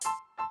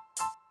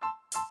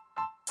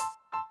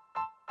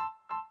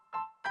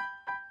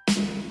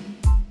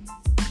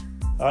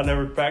I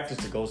never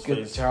practiced the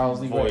Ghostface Charles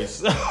Lee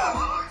voice.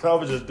 I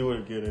would just do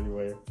it again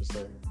anyway. Just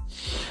saying.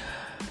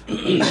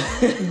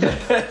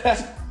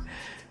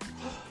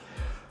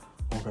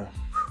 Okay.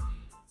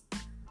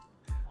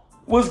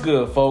 What's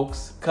good,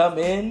 folks? Come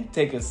in,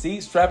 take a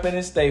seat, strap in,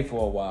 and stay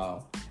for a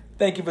while.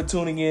 Thank you for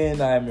tuning in.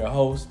 I am your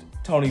host,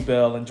 Tony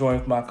Bell, and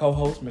joined with my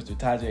co-host, Mr.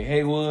 Tajay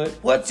Haywood.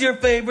 What's your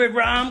favorite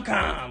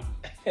rom-com?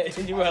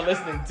 And you are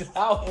listening to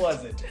How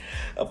Was It?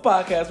 A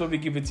podcast where we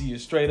give it to you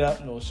straight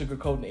up, no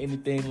sugarcoating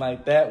anything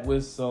like that,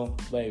 with some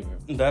flavor.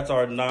 That's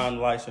our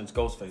non-licensed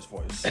Ghostface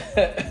voice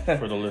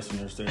for the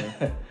listeners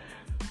there.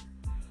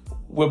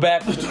 We're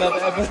back with another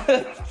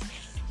episode.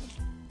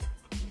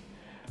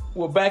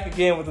 We're back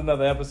again with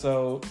another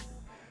episode.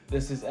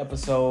 This is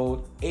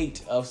episode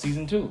 8 of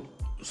season 2.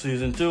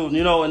 Season 2,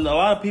 you know, and a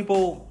lot of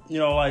people, you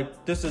know,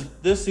 like this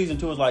season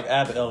 2 is like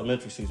Abbott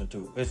Elementary season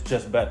 2. It's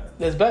just better.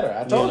 It's better.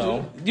 I told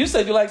you. You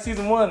said you liked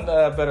season 1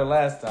 better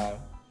last time.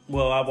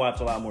 Well, I've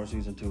watched a lot more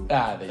season 2.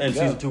 And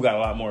season 2 got a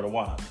lot more to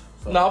watch.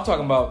 So. No, I'm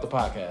talking about the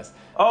podcast.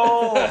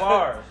 Oh,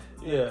 ours.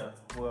 Yeah.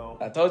 Well,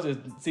 I told you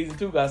season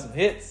 2 got some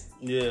hits.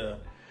 Yeah.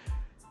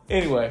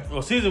 Anyway.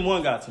 Well, season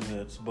 1 got some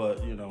hits,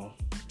 but you know,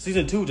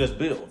 season 2 just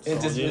builds. So,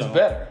 it's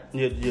better.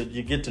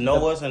 You get to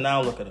know us, and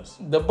now look at us.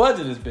 The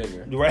budget is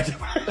bigger. Right.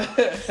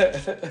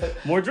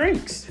 More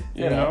drinks.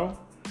 You know.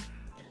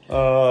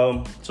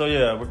 So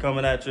yeah, we're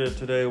coming at you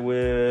today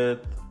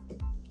with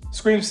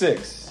Scream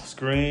 6.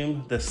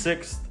 Scream, the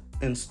 6th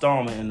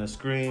installment in the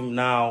Scream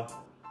Now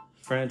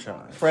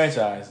franchise.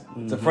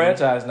 Mm-hmm. It's a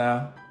franchise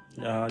now.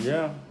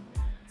 Yeah.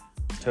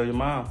 Tell your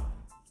mom.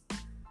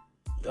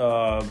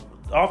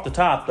 Off the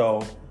top,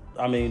 though,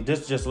 I mean,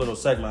 this is just a little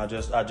segment. I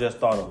just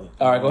thought of it.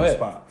 All right, go ahead.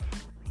 Spot.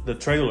 The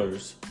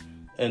trailers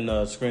in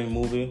the Scream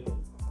movie,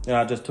 and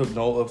I just took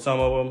note of some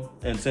of them.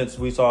 And since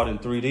we saw it in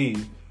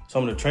 3D,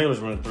 some of the trailers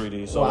were in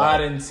 3D. So I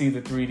didn't see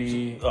the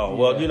 3D. Oh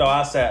well, you know,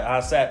 I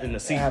sat in the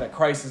seat. I had a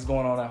crisis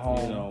going on at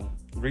home. You know,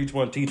 reach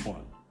one, teach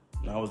one.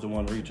 I was the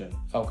one reaching.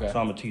 Okay. So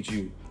I'm gonna teach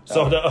you.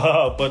 So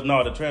but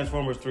no, the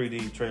Transformers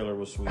 3D trailer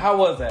was sweet. How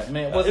was that,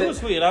 man? It was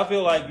sweet. I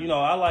feel like, you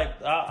know,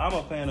 I'm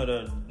a fan of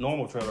the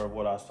normal trailer of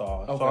what I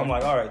saw. Okay. So I'm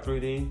like, all right,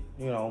 3D,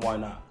 you know, why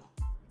not?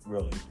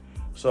 Really.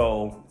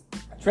 So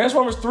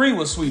Transformers 3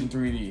 was sweet in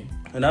 3D.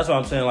 And that's what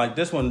I'm saying. Like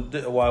this one,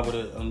 why would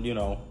it? You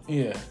know.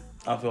 Yeah.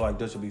 I feel like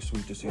this would be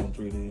sweet to see in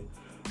 3D.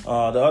 The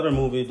other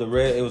movie,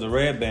 it was a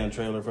Red Band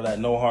trailer for that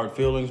No Hard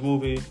Feelings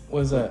movie.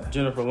 What's that?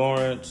 Jennifer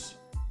Lawrence.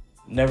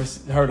 Never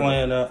heard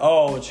playing, of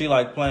it. And she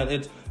like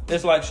playing.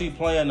 It's like she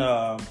playing.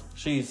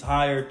 She's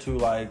hired to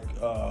like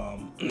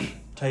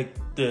take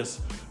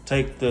this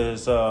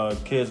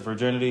kid's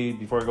virginity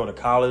before they go to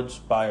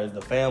college by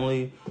the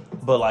family,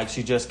 but like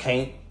she just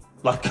can't.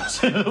 Like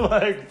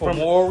for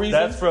moral reasons.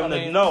 That's from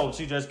no.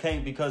 She just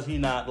can't because he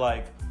not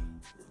like.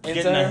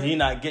 He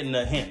not getting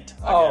a hint.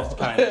 I guess,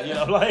 kind of. You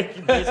know,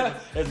 like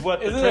basically, is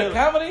what is the it trailer, a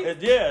comedy?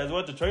 Is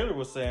what the trailer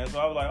was saying. So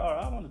I was like, all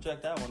right, I want to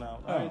check that one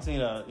out. I ain't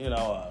seen a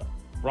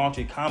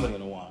raunchy comedy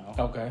in a while.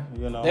 Okay,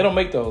 you know they don't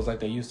make those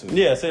like they used to.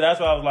 Yeah, see, that's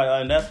why I was like,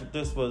 and that's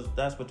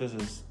what this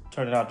is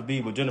turning out to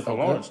be with Jennifer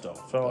Lawrence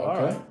though. So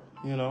all right,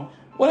 you know,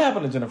 what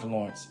happened to Jennifer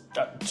Lawrence?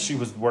 She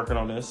was working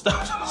on this.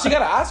 She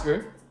got an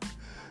Oscar.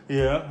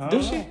 Yeah,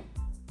 did she?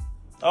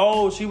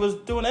 Oh, she was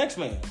doing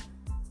X-Men.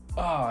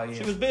 Oh yeah,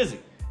 she was busy.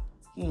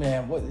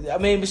 Man, but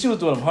she was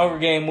doing them Hunger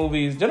Game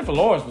movies. Jennifer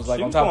Lawrence was like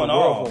on top of the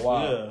world for a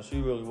while. Yeah, she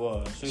really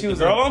was. She was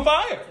the girl on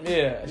fire.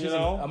 Yeah, you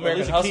know,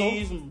 American Alicia Hustle.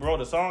 Keys wrote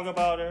a song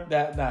about her.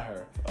 Not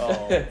her.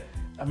 Oh,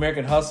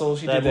 American Hustle.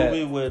 She did that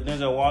movie with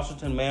Denzel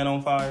Washington, Man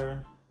on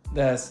Fire.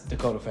 That's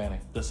Dakota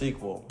Fanning. The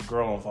sequel,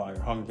 Girl on Fire,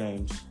 Hunger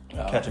Games,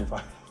 Catching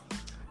Fire.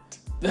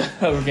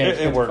 Hunger Games,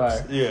 it works.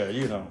 Fire. Yeah,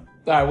 you know.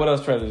 All right, what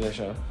else trailers did they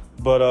show?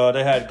 But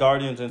they had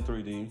Guardians in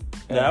 3D.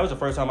 Yeah, that was the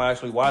first time I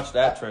actually watched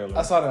that trailer.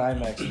 I saw the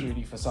IMAX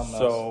 3D for something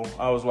else. So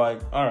I was like,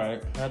 all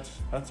right, that's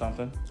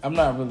something. I'm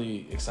not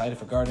really excited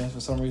for Guardians for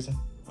some reason.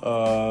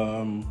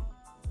 Yeah.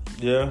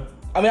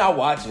 I mean, I'll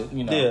watch it,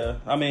 you know. Yeah.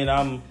 I mean,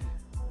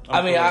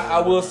 I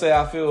will say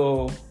I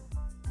feel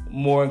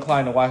more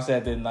inclined to watch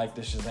that than like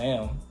the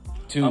Shazam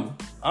 2.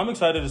 I'm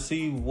excited to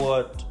see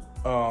what,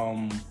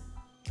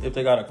 if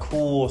they got a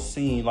cool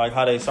scene, like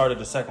how they started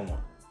the second one.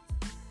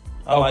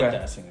 I like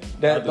that scene.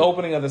 The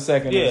opening of the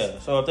second. Yeah.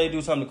 So if they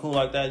do something cool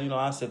like that, you know,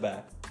 I sit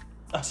back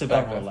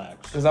and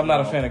relax. Because I'm not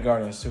a fan of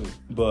Guardians 2.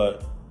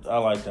 But I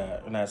like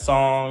that. And that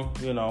song,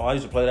 you know, I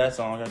used to play that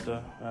song at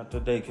the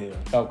daycare.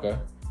 Okay.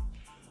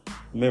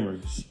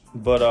 Memories.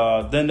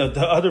 But then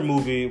the other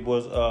movie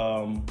was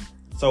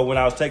so when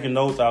I was taking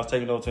notes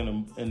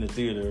in the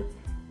theater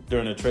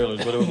during the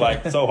trailers. But it was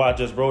like so I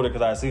just wrote it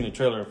because I had seen the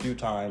trailer a few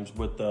times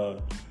with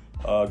the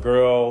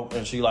girl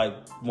and she like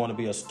want to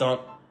be a stunt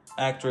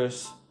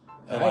actress.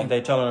 And like they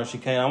telling her she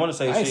can't. I want to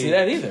say I didn't see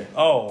that either.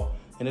 Oh,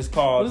 and it's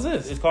called. What is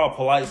this? It's called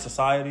Polite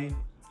Society.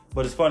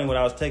 But it's funny when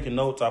I was taking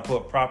notes, I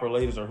put Proper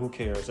Ladies or Who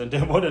Cares, and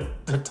then when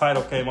the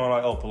title came on,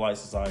 like Polite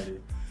Society.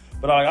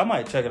 But I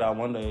might check it out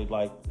one day.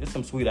 Like it's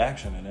some sweet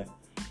action in it.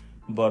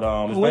 But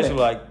it's basically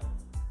like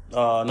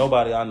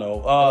nobody I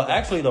know.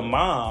 Actually, the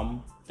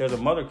mom There's a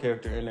mother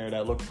character in there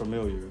that looked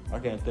familiar. I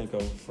can't think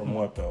of from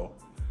what though,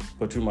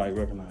 but you might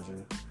recognize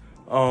her.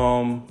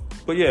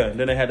 But yeah,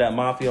 then they had that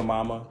Mafia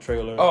Mama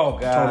trailer. Oh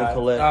God, Toni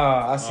Collette.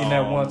 I seen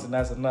that once, and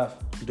that's enough.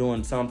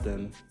 Doing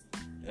something,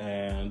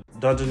 and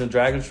Dungeons and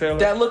Dragons trailer.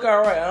 That look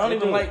alright. I don't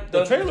even like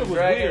the trailer Dungeons was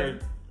and Dragons.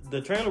 weird.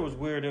 The trailer was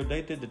weird.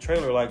 They did the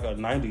trailer like a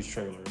 '90s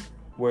trailer,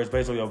 where it's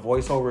basically a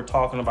voiceover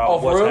talking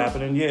about what's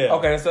happening. Yeah.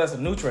 Okay, so that's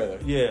a new trailer.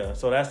 Yeah,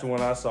 so that's the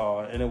one I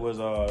saw, and it was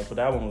but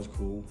that one was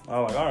cool. I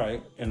was like, all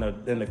right, in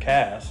the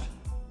cast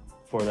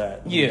for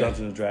that Dungeons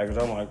and Dragons,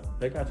 I'm like,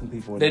 they got some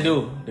people in They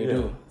there. They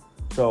do.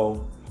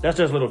 So that's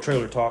just a little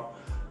trailer talk.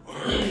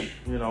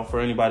 You know,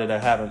 for anybody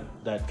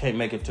that can't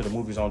make it to the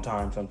movies on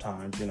time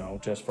sometimes, you know,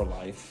 just for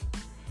life.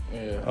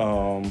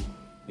 Yeah.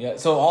 Yeah.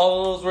 So all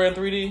of those were in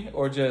 3D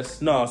or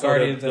just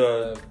Guardians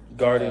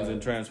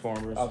and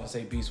Transformers. I was gonna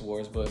say Beast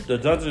Wars, but the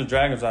Dungeons and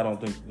Dragons, I don't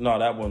think. No,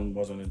 that one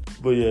wasn't it.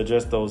 But yeah,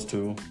 just those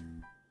two.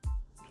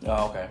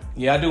 Oh, okay.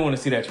 Yeah, I do want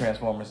to see that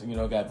Transformers. You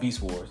know, got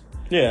Beast Wars.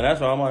 Yeah,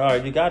 that's why I'm like, all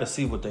right, you got to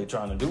see what they're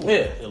trying to do. With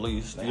it, at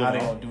least. Like, how they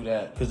gonna do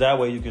that? Because that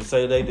way you can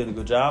say they did a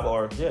good job,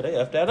 or they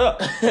effed that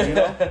up.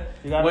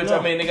 You know, Which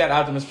I mean, they got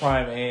Optimus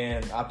Prime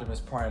and Optimus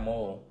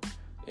Primal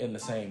in the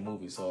same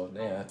movie, so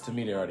yeah, to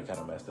me they already kind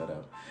of messed that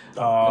up.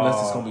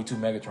 Unless it's gonna be two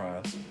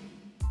Megatrons.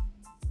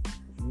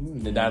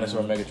 The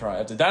dinosaur Megatron.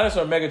 If the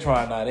dinosaur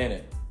Megatron not in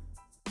it,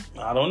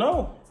 I don't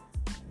know.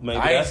 Maybe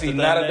I ain't seen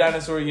not a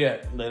dinosaur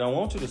yet. They don't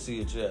want you to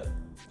see it yet.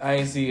 I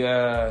ain't see. You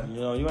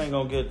know, you ain't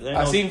gonna get.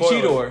 I seen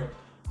Cheetor.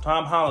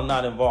 Tom Holland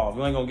not involved.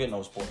 You ain't gonna get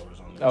no spoilers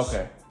on this.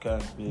 Okay.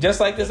 Just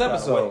like this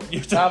episode,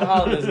 Tom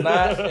Holland is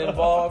not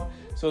involved,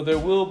 so there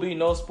will be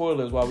no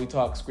spoilers while we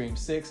talk Scream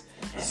 6.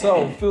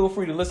 So feel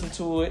free to listen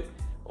to it,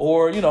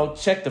 or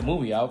check the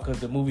movie out because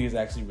the movie is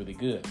actually really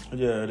good.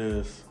 Yeah, it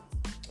is.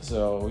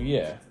 So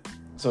yeah.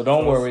 So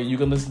don't worry, you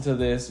can listen to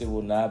this. It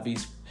will not be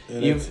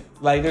there's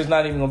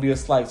not even gonna be a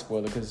slight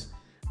spoiler because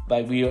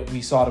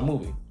we saw the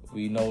movie.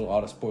 We know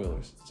all the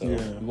spoilers, so we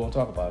won't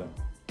talk about it.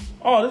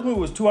 Oh, this movie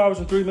was 2 hours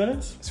and 3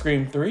 minutes?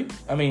 Scream 3?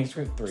 I mean,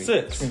 Scream 3.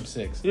 6. Scream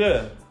 6.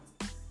 Yeah.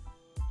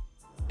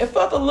 It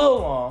felt a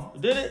little long.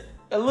 Did it?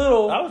 A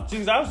little. I was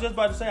just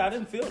about to say, I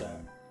didn't feel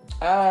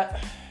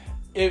that.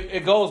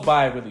 It goes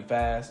by really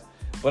fast,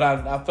 but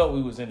I felt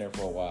we was in there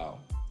for a while.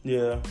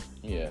 Yeah.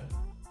 Yeah.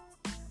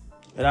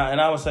 And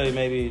I would say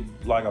maybe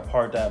like a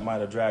part that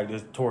might have dragged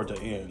this toward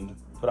the end.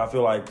 But I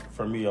feel like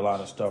for me, a lot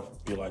of stuff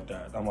be like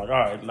that. I'm like, all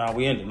right, now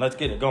we ending. Let's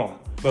get it going.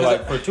 But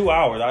like for 2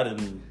 hours,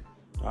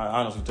 I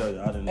honestly tell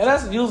you, I didn't. And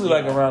that's usually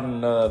like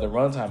around the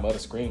runtime of the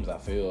Screams, I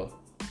feel.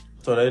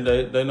 So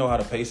they know how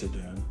to pace it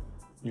then,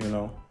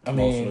 I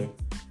mean, mostly.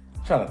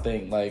 I'm trying to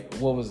think, like,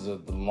 what was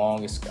the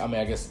longest? I mean,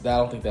 I guess I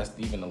don't think that's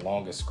even the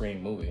longest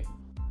Scream movie.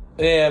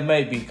 Yeah, it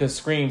may be, because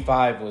Scream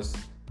 5 was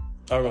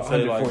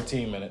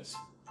 114 minutes.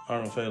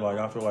 I'm gonna say, like,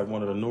 I feel like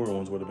one of the newer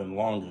ones would have been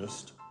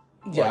longest.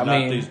 Yeah,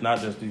 like, not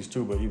just these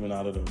two, but even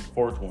out of the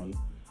fourth one.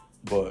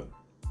 But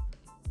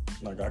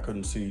like, I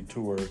couldn't see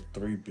 2 or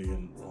 3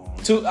 being long.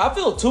 I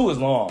feel 2 is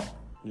long.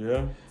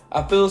 Yeah.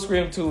 I feel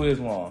Scream 2 is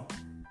long.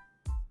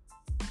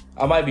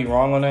 I might be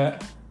wrong on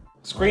that.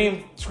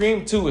 Scream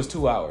 2 is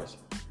 2 hours.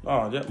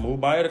 Oh, yeah,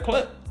 move by at a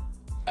clip.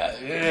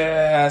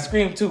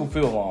 Scream 2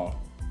 feel long.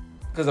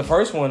 Because the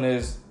first one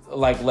is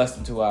like less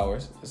than 2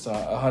 hours. It's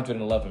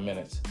 111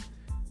 minutes.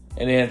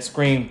 And then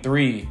Scream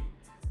 3,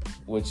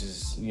 which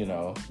is,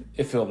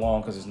 it feel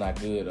long because it's not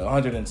good.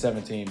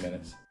 117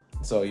 minutes.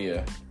 So,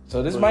 yeah.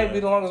 So this might be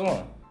the longest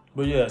one.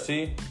 But yeah,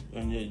 see?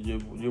 And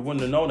you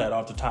wouldn't have known that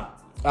off the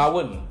top. I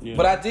wouldn't.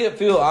 But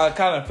I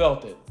kind of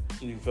felt it.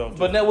 You felt it.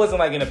 But that wasn't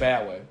like in a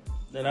bad way.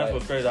 And that's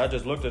what's crazy. I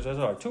just looked at it. I was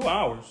like, 2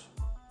 hours.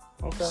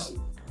 Okay.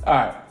 All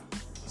right.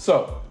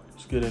 So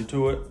let's get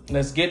into it.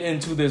 Let's get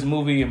into this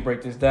movie and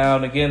break this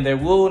down. Again, there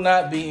will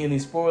not be any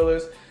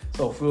spoilers.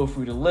 So feel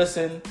free to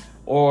listen.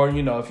 Or,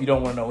 if you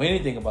don't want to know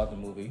anything about the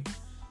movie,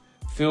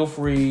 feel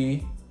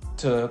free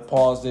to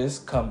pause this,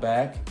 come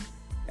back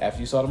after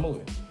you saw the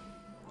movie.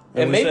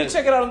 And maybe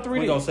check it out in 3D.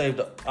 We're going to save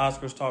the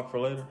Oscars talk for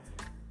later?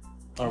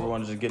 Or we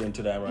want to just get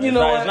into that right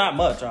now? It's not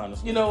much,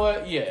 honestly. You know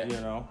what?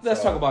 Yeah.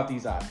 Let's talk about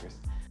these Oscars.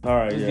 All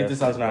right, Let's get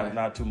this out.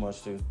 Not too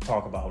much to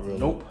talk about, really.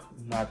 Nope.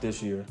 Not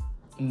this year.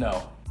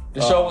 No.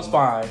 The show was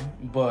fine,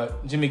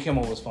 but Jimmy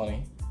Kimmel was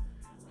funny.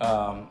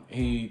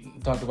 He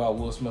talked about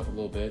Will Smith a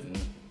little bit, and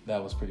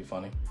that was pretty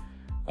funny.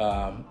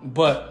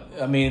 But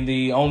I mean,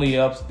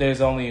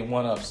 there's only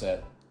one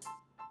upset,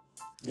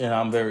 and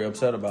I'm very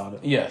upset about it.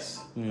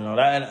 Yes,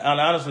 that, and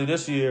honestly,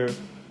 this year,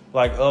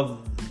 like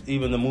of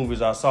even the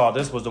movies I saw,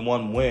 this was the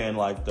one win,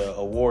 like the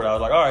award. I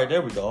was like, all right,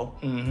 there we go.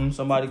 Mm-hmm.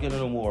 Somebody get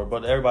an award.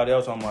 But everybody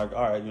else, I'm like,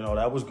 all right,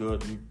 that was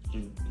good.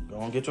 You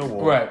go and get your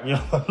award,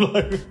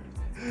 right?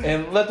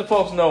 And let the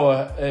folks know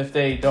if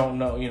they don't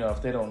know,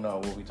 if they don't know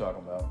what we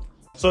talking about.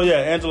 So yeah,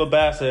 Angela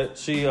Bassett,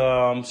 she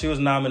was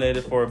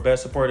nominated for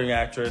Best Supporting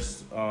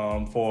Actress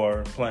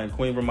for playing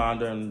Queen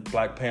Ramonda in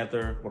Black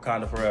Panther: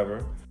 Wakanda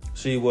Forever.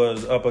 She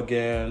was up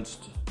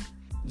against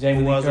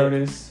Jamie Lee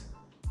Curtis.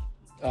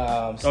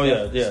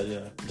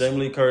 Jamie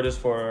Lee Curtis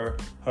for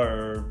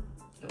her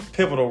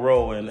pivotal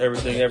role in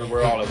Everything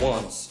Everywhere All at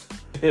Once.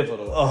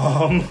 Pivotal.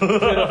 Pitiful.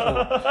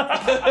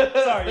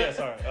 Sorry.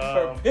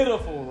 Her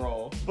pitiful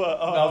role. But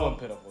no, it wasn't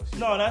pitiful.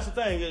 No, that's the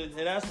thing,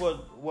 and that's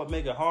what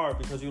make it hard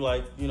because you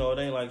like, you know, it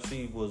ain't like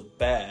she was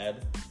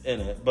bad in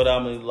it, but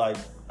I mean, like,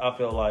 I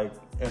feel like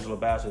Angela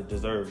Bassett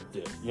deserved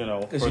it, you know,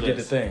 because she did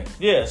the thing.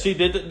 Yeah, she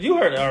did. You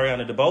heard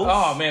Ariana DeBose.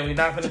 Oh man, we're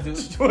not gonna do.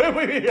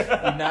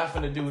 We're not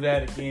gonna do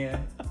that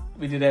again.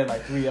 We did that in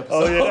like 3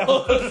 episodes.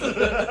 Oh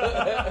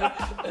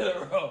yeah. In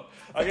a row.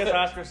 I guess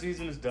Oscar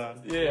season is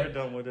done. Yeah, we're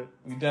done with it.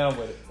 We're done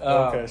with it.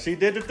 Okay, she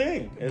did the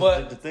thing.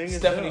 But the thing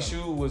Stephanie is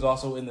Shu was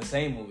also in the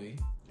same movie,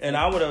 and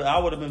I would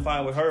have been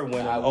fine with her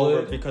winning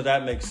over because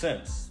that makes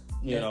sense.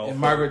 You know, and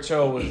Margaret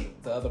Cho was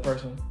the other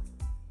person.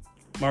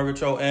 Margaret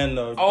Cho and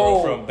the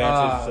girl from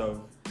Banshees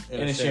of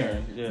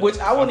Inisherin. Yeah. Which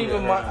I wouldn't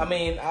even mind. I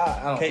mean,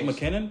 I don't. Kate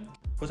McKinnon.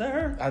 Was that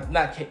her?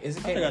 Not Kate. Is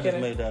it Kate McKinnon? I just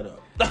made that up.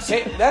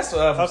 That's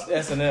from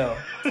SNL.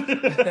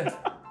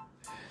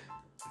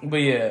 But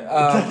yeah,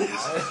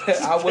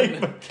 I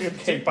wouldn't.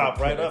 She popped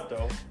right up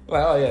though.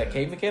 Like, oh yeah,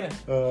 Kate McKinnon.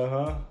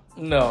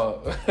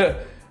 No,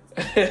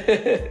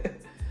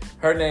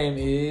 her name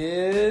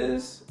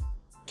is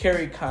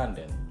Carrie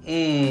Condon.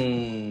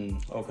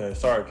 Okay,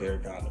 sorry, Carrie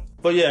Condon.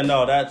 But yeah,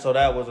 no, that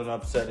was an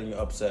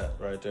upset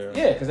right there.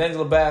 Yeah, because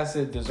Angela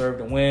Bassett deserved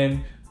to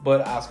win,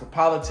 but Oscar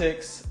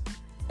politics,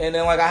 and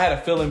then like I had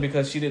a feeling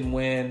because she didn't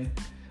win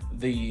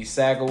the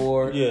SAG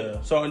award.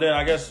 Yeah. So and then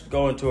I guess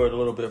go into it a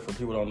little bit for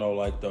people who don't know,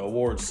 like the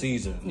award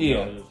season. Yeah. You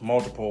know, it's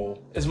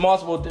multiple. The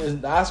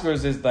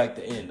Oscars is like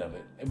the end of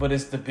it, but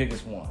it's the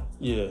biggest one.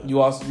 Yeah. You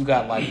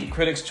got like the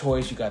Critics'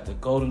 Choice, you got the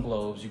Golden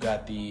Globes, you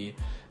got the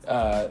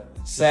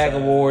SAG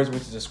Awards,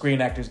 which is the Screen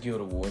Actors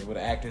Guild Awards, where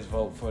the actors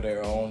vote for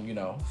their own, you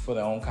know, for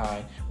their own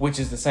kind, which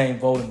is the same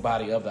voting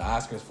body of the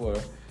Oscars for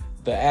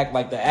the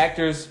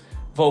actors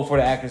vote for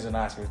the actors and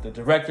Oscars. The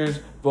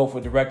directors vote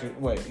for directors.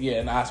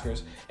 And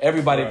Oscars.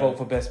 Everybody vote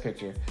for Best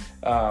Picture.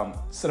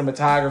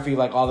 Cinematography,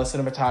 like all the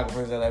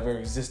cinematographers that ever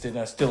existed and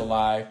are still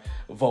alive,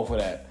 vote for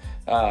that.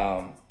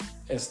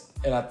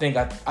 And I think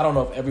I don't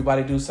know if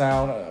everybody do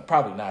sound.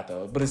 Probably not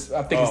though. But I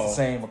think it's the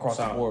same across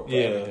the board for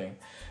everything.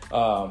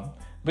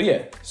 But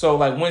yeah, so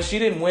like when she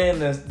didn't win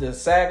the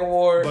SAG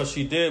award, but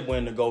she did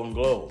win the Golden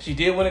Globe. She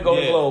did win the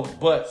Golden Globe,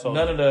 but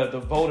none of the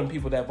voting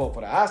people that vote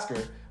for the Oscar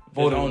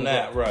voted on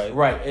that, right?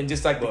 Right, and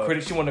just like the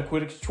critics, she won the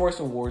Critics' Choice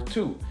Award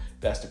too.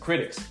 That's the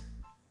critics.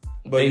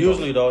 But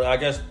usually, though, I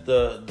guess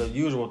the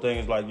usual thing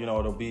is like, you know,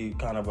 it'll be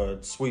kind of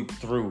a sweep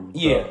through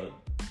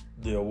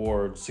the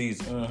award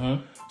season.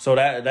 Mm-hmm. So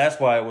that's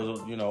why it was,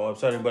 you know,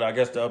 upsetting. But I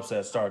guess the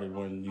upset started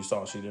when you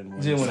saw she didn't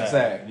win the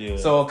SAG. Yeah.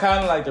 So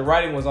kind of like the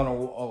writing was on the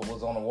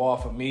wall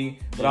for me,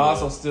 but I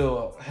also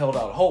still held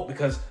out hope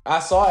because I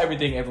saw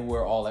Everything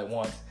Everywhere All at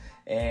Once.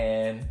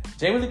 And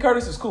Jamie Lee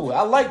Curtis is cool.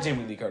 I like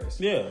Jamie Lee Curtis.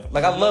 Yeah.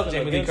 Like, I love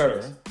Jamie Lee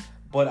Curtis.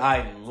 But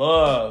I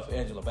love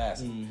Angela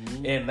Bassett.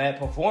 Mm-hmm. And that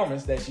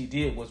performance that she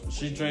did was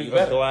she drank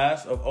a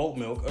glass of oat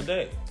milk a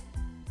day.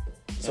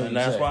 So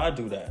that's why I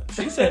do that.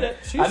 She said it.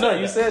 I know,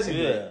 you said she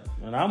did.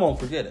 And I won't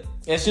forget it.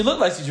 And she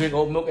looked like she drank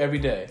oat milk every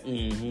day.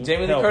 Mm-hmm.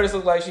 Jamie Lee Curtis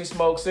looked like she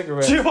smoked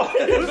cigarettes. Let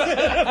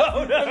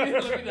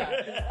me not.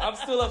 I'm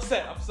still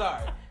upset. I'm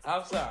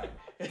sorry.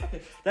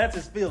 That's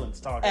his feelings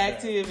talking.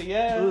 Active,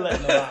 yeah.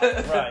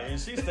 Right, and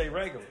she stay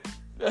regular.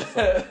 So, you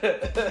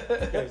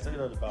can't say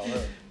that about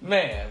her.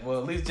 Man, well,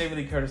 at least Jamie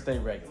Lee Curtis stay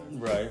regular.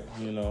 Right,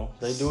 you know.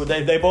 They do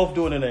it. They both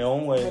do it in their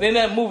own way. But in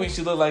that movie,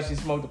 she looked like she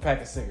smoked a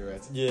pack of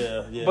cigarettes.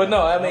 Yeah. But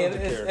no, I mean,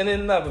 and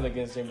then nothing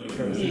against Jamie Lee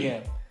Curtis.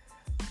 Again,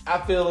 I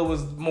feel it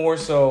was more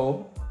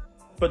so.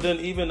 But then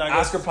even I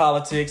guess Oscar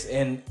politics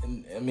and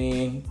I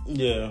mean,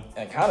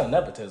 and kind of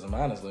nepotism,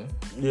 honestly.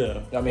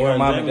 Yeah, I mean, her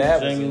mom and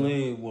dad. Jamie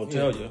Lee will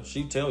tell you.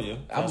 She tell you.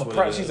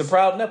 She's a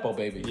proud nepo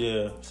baby.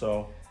 Yeah.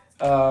 So.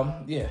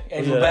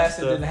 Angela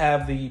Bassett didn't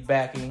have the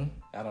backing.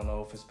 I don't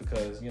know if it's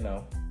because, you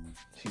know,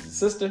 she's a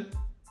sister.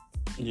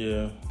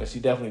 Yeah. But she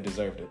definitely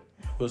deserved it.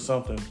 Was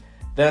something.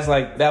 That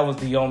was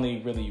the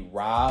only really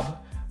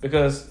rob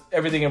because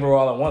Everything Everywhere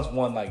All at Once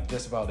won like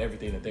just about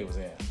everything that they was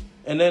in.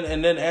 And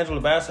then Angela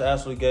Bassett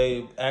actually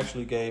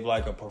gave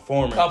like a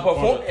performance.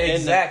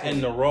 Exactly.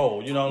 In the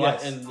role, you know,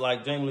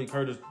 like Jamie Lee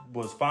Curtis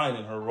was fine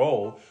in her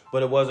role,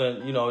 but it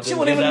wasn't, you know, she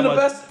wasn't even the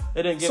best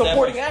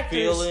supporting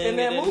actress in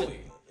that movie.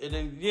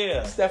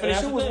 Stephanie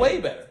Shu was way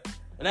better.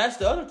 And that's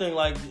the other thing,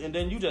 like, and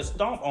then you just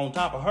stomp on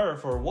top of her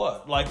for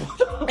what? Like,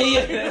 for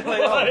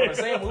the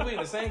same movie in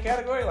the same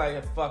category?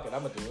 Like, fuck it,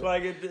 I'm gonna do it.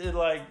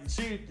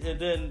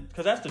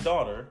 Because that's the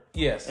daughter.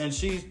 Yes. And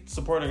she's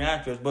supporting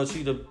actress, but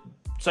she's the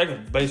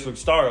second basic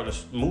star of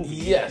this movie.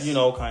 Yes. You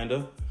know, kind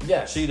of.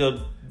 Yes. She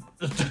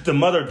the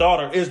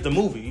mother-daughter is the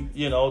movie,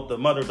 you know, the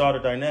mother-daughter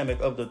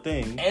dynamic of the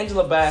thing.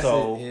 Angela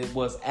Bassett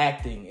was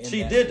acting.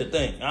 She did the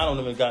thing. I don't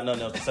even got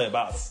nothing else to say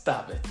about it.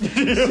 Stop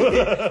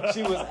it.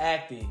 She was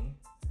acting.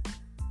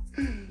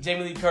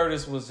 Jamie Lee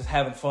Curtis was just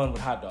having fun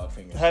with hot dog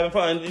fingers. Having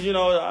fun, you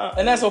know.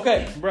 And that's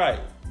okay.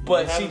 Right.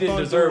 But she didn't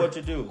deserve what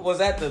you do. Was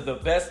that the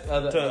best?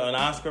 To an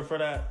Oscar for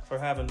that, for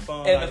having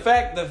fun. And the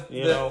fact that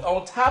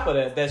on top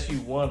of that she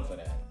won for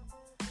that.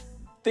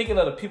 thinking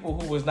of the people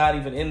who was not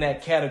even in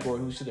that category,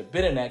 who should have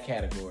been in that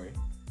category.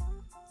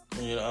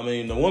 You know, I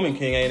mean, the Woman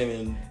King ain't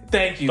even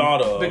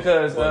thought of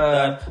because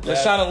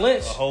Lashana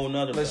Lynch, a whole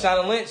nother.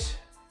 Lashana Lynch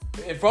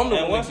from the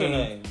Woman what's King. Her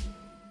name?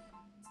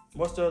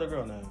 What's the other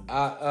girl name?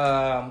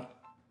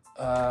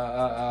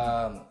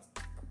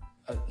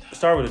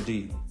 Start with a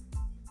D.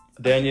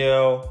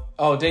 Danielle.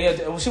 Oh,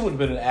 Danielle. Well, she would have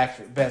been an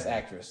best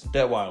actress.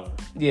 Detweiler.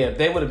 Yeah,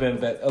 they would have been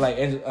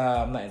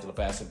not Angela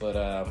Bassett, but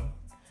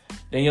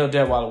Danielle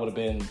Detweiler would have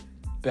been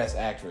best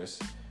actress.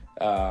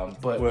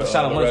 But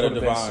Lashana Lynch would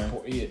have been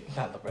support. Yeah,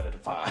 not Loretta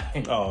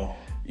Devine. Oh,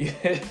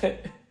 yeah.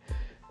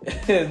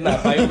 It's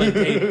not Viola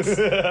Davis.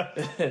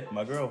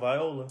 My girl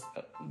Viola.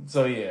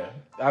 So yeah,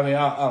 I mean,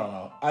 I don't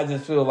know. I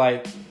just feel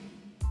like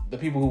the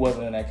people who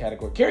wasn't in that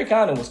category. Carrie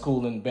Condon was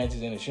cool in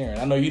Banshees and Sharon.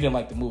 I know you didn't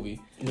like the movie.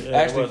 Yeah,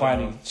 I actually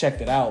finally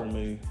checked it out, for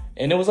me.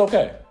 And it was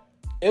okay.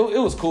 It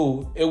was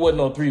cool. It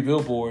wasn't on 3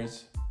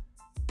 billboards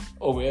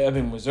over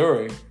Ebbing,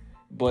 Missouri,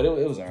 but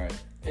it was all right.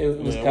 It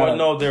was kind of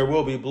no There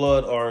Will Be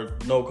Blood or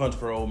No Country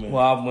for Old Men.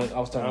 Well, I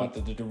was talking about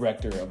the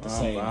director of the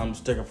same. I'm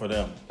sticking for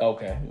them.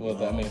 Okay.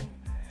 Well, I mean,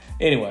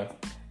 anyway.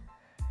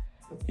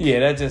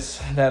 Yeah,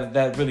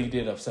 that really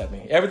did upset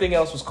me. Everything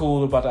else was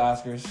cool about the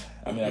Oscars.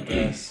 I mean, I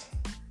guess.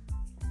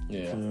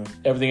 Yeah.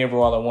 Everything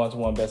Everywhere All at Once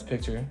won Best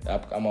Picture.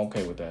 I'm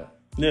okay with that.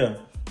 Yeah.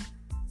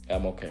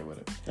 I'm okay with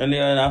it. And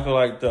I feel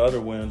like the other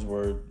wins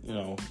were,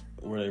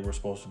 where they were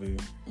supposed to be.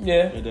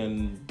 Yeah. And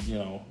then,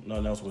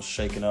 nothing else was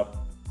shaken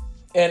up.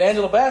 And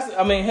Angela Bassett,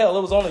 I mean, hell,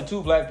 it was only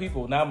 2 black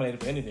people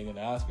nominated for anything in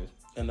the Oscars.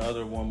 And the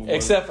other one was...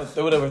 Except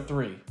for whatever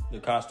 3. The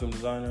costume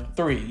designer?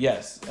 3,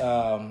 yes.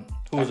 Who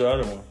was the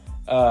other one?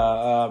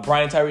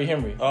 Brian Tyree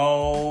Henry.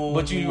 Oh.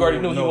 But you already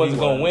knew he wasn't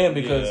going to win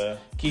because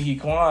Keke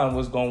Kwan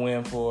was going to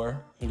win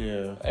for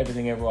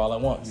Everything Everywhere All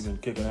at Once. He's been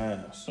kicking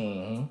ass.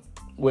 Mm-hmm.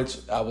 Which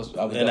I was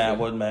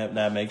and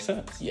that makes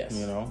sense. Yes.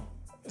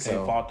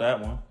 Can't fault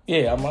that one.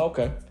 Yeah, I'm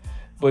okay.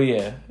 But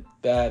yeah,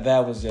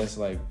 that was just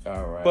like,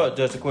 all right. But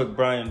just a quick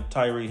Brian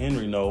Tyree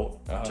Henry note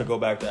to go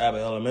back to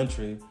Abbott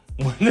Elementary.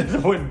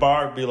 When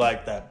Barb be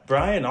like that,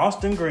 Brian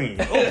Austin Green.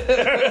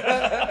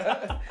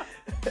 Oh.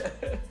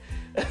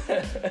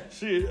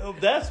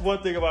 That's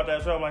one thing about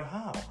that show. I'm like,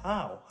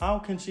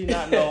 how can she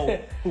not know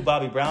who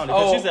Bobby Brown is?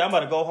 Because she said, I'm about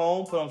to go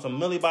home, put on some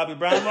Millie Bobby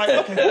Brown. I'm like,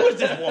 okay, who is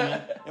this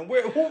woman? And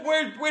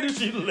where does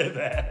she live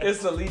at? It's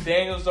the Lee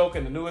Daniels joke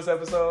in the newest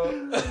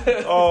episode.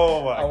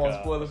 Oh my god! I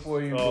won't spoil it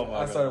for you. Oh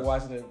I started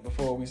watching it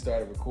before we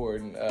started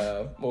recording.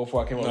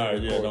 Before I came on. All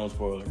right, don't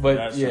spoil it. But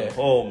that's yeah,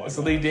 it's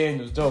a Lee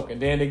Daniels joke,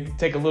 and then they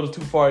take a little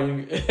too far.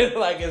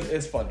 Like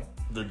it's funny.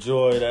 The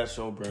joy that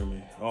show bring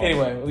me.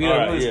 Anyway, we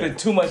don't really spend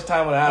too much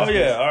time on the Oscars. Oh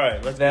yeah, all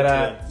right. Let's get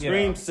to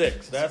Scream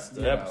 6. That's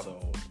the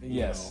episode.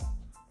 Yes.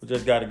 We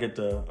just got to get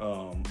the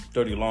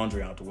dirty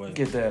laundry out the way.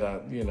 Get that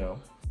out,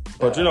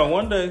 But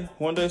one day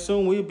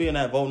soon we'll be in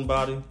that voting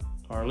body,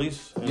 or at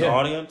least in the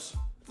audience.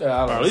 I don't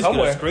know, or at least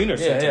somewhere. Get a screener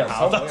sent to the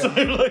house.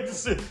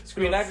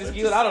 Screen Actors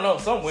Guild. I don't know,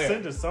 somewhere.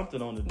 Send us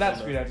something on the not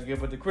Screen Actors Guild,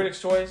 but the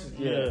Critics' Choice.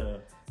 Yeah.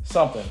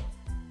 Something.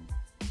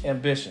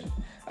 Ambition.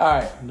 All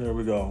right. There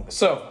we go.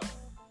 So.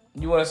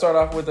 You want to start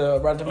off with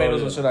the Rotten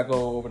Tomatoes, or should I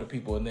go over the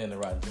people and then the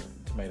Rotten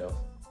Tomatoes?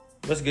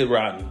 Let's get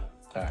rotten.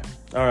 All right.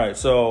 All right.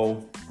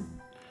 So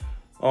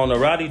on the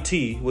Roddy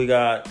T, we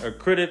got a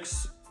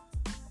critics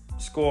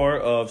score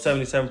of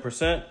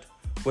 77%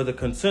 with a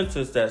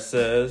consensus that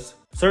says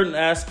certain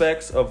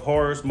aspects of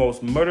horror's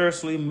most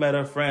murderously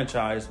meta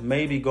franchise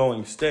may be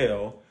going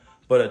stale,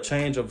 but a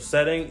change of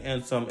setting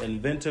and some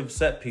inventive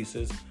set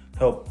pieces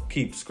help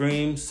keep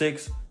Scream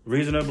 6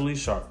 reasonably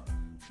sharp.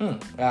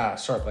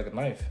 Sharp like a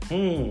knife.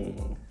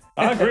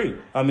 I agree.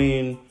 I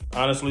mean,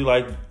 honestly,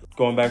 like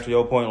going back to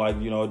your point, like,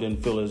 it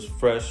didn't feel as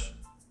fresh,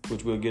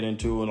 which we'll get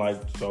into, and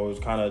like, so it's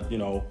kind of,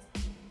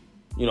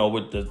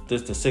 with the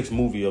 6th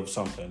movie of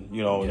something,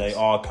 yes. They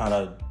all kind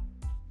of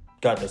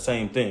got the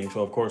same thing,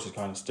 so of course it's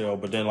kind of stale.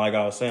 But then, like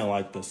I was saying,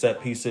 like the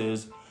set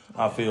pieces,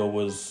 I feel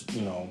was,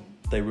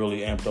 they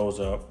really amped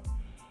those up.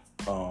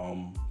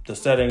 The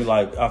setting,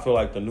 like I feel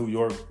like the New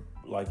York,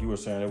 like you were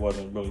saying, it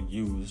wasn't really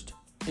used.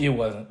 It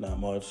wasn't. Not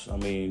much. I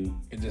mean...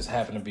 It just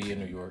happened to be in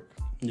New York.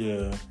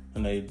 Yeah.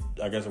 And I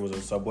guess there was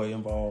a subway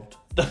involved.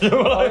 There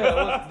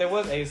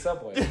was a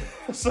subway.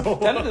 So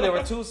technically, there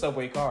were 2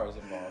 subway cars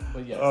involved,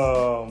 but yes.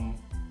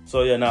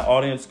 So yeah, now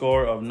audience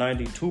score of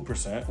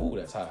 92%. Ooh,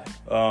 that's high.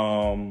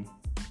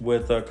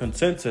 With a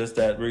consensus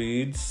that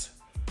reads,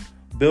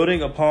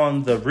 building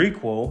upon the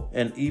requel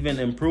and even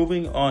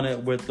improving on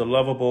it with the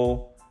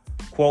lovable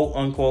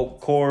quote-unquote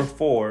core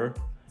 4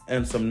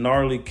 and some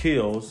gnarly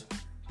kills...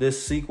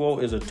 This sequel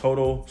is a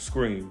total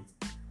scream.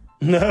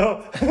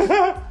 No.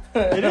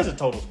 It is a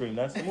total scream.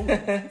 That's the movie.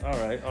 All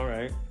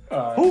right.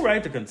 Who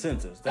write the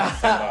consensus?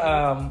 That's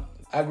I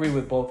agree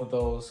with both of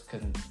those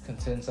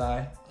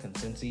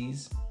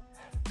consensuses.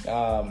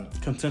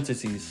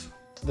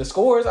 The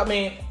scores, I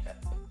mean,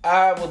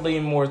 I would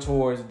lean more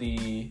towards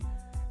the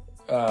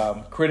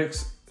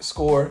critics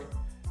score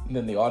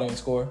than the audience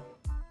score.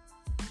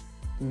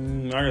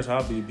 I guess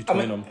I'll be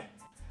between them.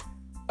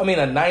 I mean,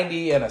 a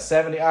 90 and a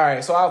 70. All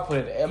right, so I'll put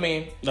it. I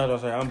mean, that's what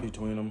I say. I'm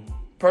between them.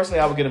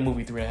 Personally, I would get a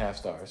movie 3.5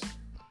 stars.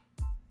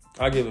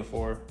 I give it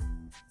 4.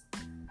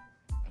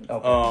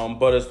 Okay.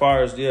 But as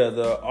far as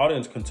the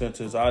audience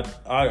consensus,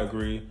 I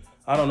agree.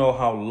 I don't know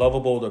how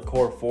lovable the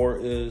core 4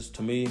 is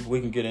to me.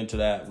 We can get into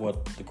that,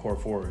 what the core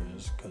 4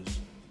 is, because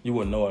you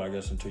wouldn't know it, I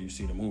guess, until you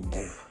see the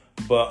movie.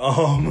 But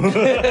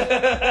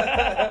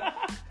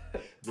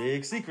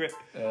big secret.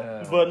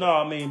 But no,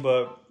 I mean,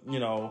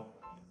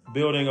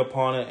 building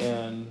upon it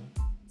and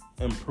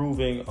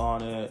improving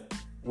on it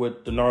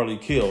with the gnarly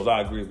kills,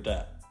 I agree with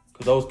that,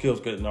 because those kills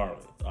get gnarly.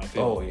 I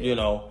feel,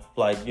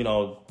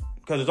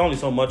 because there's only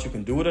so much you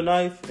can do with a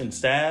knife and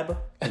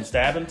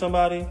stabbing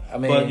somebody. I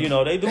mean,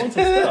 but they doing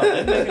some stuff.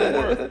 They making it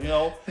work,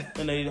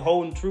 and they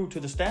holding true to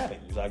the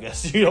stabbings, I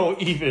guess.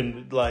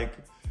 Even like,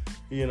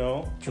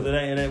 because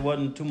it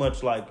wasn't too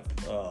much like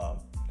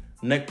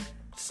neck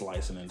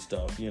slicing and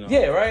stuff.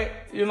 Yeah, right.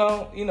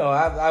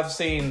 I've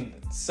seen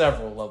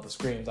several of the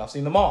Screams. I've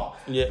seen them all.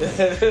 Yeah,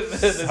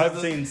 I've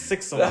seen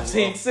 6 of them. I've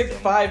seen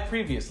 5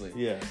 previously.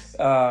 Yes.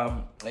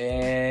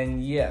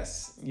 And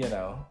yes,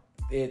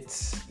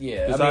 it's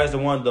Besides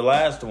the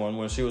last one,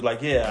 when she was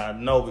like, "Yeah, I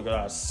know because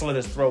I slit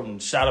his throat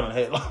and shot him in the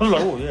head." I was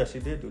like, "Oh yeah, she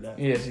did do that."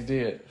 Yeah, she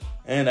did.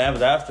 And that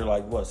was after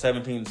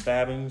 17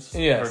 stabbings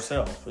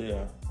herself.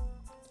 Yeah.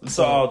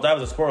 So that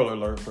was a spoiler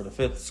alert for the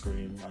 5th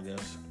Scream, I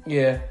guess.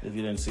 Yeah. If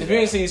you didn't see, you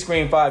didn't see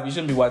Scream 5, you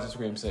shouldn't be watching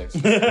Scream 6.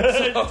 You should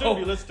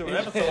be listening to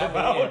an episode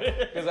about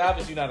it. Because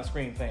obviously you're not a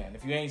Scream fan.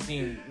 If you ain't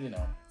seen,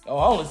 I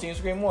only seen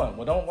Scream 1.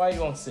 Well, why are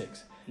you on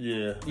 6?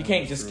 Yeah. You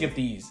can't just skip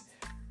these.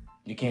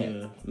 You can't.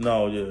 Yeah.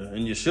 No, yeah.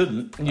 And you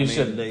shouldn't.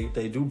 Shouldn't.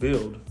 They do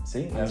build.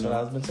 See, that's what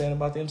I've been saying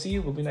about the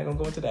MCU, but we're not going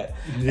to go into that.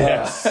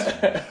 Yes.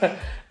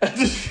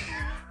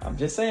 I'm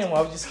just saying,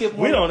 why would you skip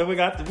one? We don't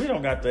got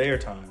the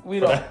airtime. We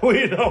don't.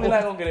 We're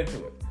not going to get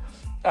into it.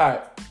 All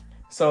right.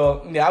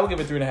 So, I would give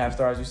it 3.5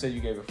 stars. You said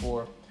you gave it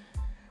 4.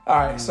 All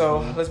right.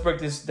 So, let's break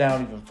this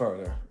down even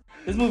further.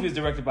 This movie is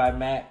directed by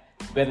Matt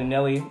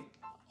Bettinelli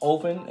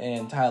Open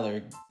and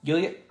Tyler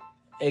Gillett,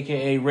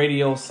 a.k.a.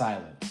 Radio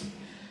Silence.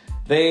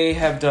 They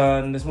have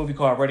done this movie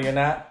called Ready or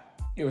Not.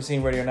 You ever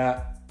seen Ready or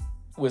Not?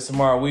 With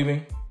Samara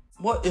Weaving.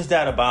 What is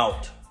that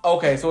about?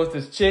 Okay, so it's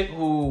this chick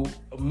who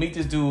meet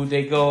this dude.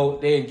 They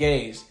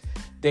engage.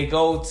 They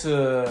go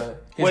to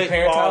his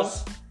parents'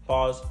 house.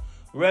 Pause.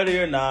 Ready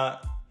or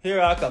not,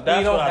 here I come.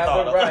 That's what I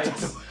thought. Right.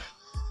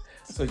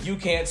 So you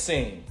can't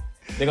sing.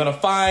 They're gonna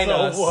find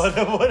us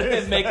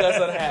and make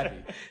us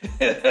unhappy.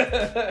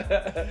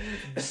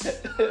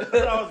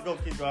 I was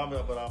gonna keep going,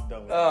 but I'm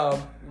done with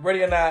it.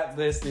 Ready or Not,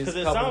 this is because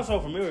it sounds so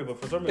familiar, but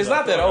for some reason it's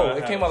not that old.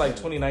 It came out like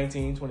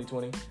 2019,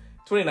 2020,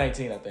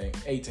 2019, I think,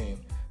 18.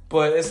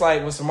 But it's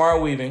like with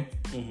Samara Weaving.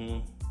 Mm-hmm.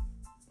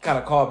 Kind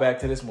of call back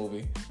to this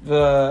movie.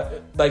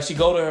 She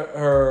go to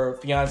her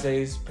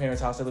fiance's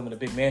parents' house. They live in a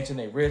big mansion.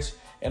 They rich.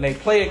 And they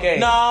play a game.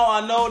 No,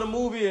 I know the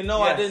movie, and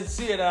I didn't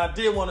see it, and I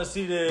did want to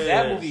see this.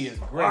 That movie is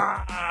great.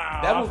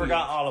 I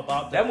forgot all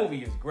about that. That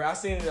movie is great. I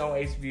seen it on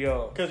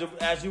HBO. Because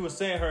as you were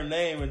saying her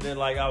name, and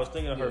then I was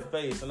thinking of her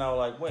face, and I was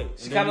like, wait.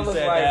 She kind of looks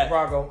like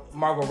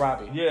Margot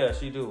Robbie. Yeah,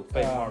 she do.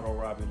 Fake Margot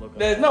Robbie looking.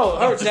 No,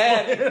 her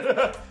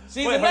dad.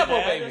 She's a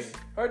Nepo baby.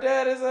 Her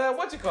dad is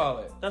what you call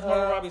it? That's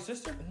Margot Robbie's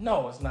sister?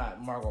 No, it's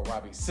not Margot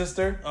Robbie's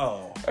sister.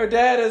 Oh. Her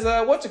dad is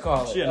what you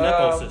call it? She a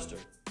Nepo sister.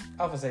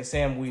 I was gonna say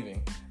Sam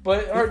Weaving,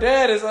 but her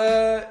dad is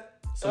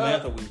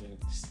Samantha Weaving.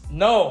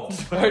 No,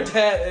 her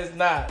dad is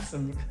not.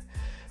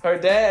 Her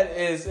dad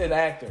is an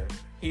actor.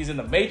 He's in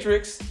The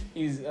Matrix.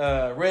 He's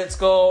Red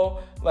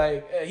Skull.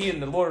 He in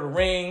the Lord of the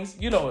Rings.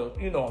 You know what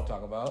I'm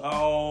talking about.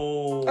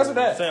 Oh, that's her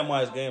dad.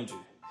 Samwise Gamgee.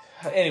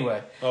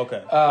 Anyway,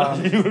 okay.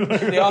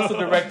 They also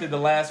directed the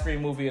last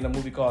Scream movie and a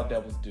movie called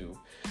Devil's Due.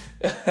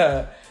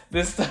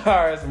 This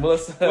stars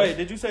Melissa. Wait,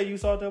 did you say you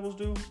saw Devil's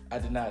Due? I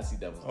did not see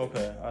Devil's Due.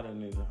 Okay, I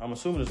didn't either. I'm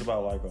assuming it's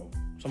about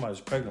somebody's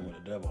pregnant with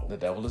a devil. The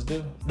devil is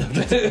due.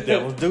 The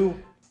devil's due.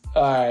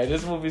 All right,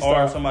 this movie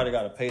stars. Or somebody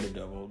got to pay the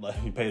devil.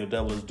 You pay the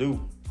devil his due.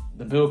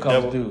 The bill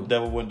comes due.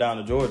 Devil went down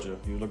to Georgia.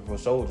 You looking for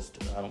soldiers?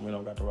 We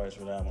don't got the rights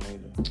for that one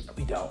either.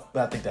 We don't.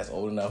 But I think that's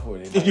old enough for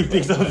it. You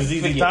think so?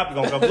 ZZ Top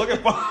gonna come looking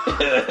for?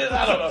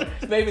 I don't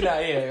know. Maybe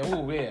not. Yeah.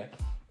 Ooh, yeah.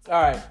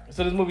 All right.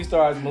 So this movie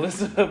stars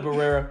Melissa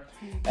Barrera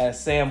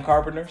as Sam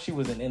Carpenter. She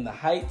was in the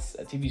Heights,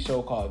 a TV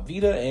show called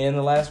Vita, and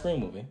the last Scream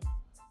movie.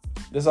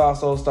 This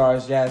also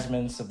stars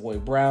Jasmine Savoy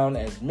Brown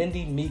as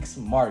Mindy Meeks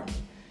Martin.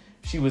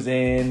 She was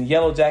in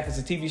Yellow Jackets,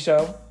 a TV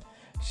show.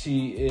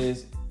 She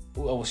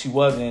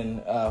was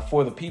in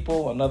For the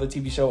People, another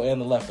TV show, and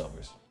The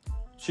Leftovers.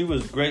 She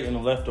was great in The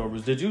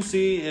Leftovers. Did you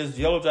see, is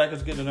Yellow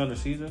Jackets getting another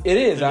season? It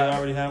is. Did they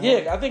already have one?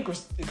 Yeah, I think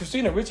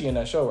Christina Ricci in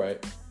that show,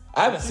 right?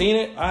 I haven't seen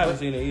it. I haven't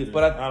seen it either.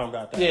 But I don't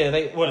got that.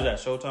 Yeah, what is that,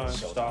 Showtime?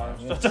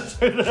 Stars?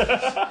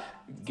 Yeah.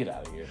 Get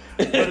out of here.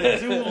 But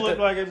it do look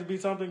like it'd be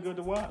something good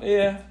to watch.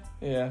 Yeah.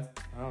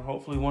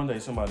 Hopefully one day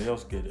somebody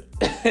else get it.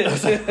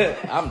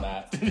 I'm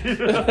not.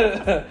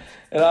 It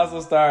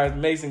also stars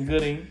Mason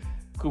Gooding,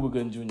 Cuba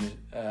Gooding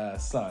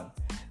Jr.'s son,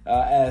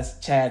 as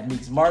Chad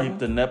Meeks Martin. Keep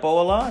the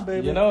Nepo alive,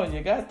 baby. You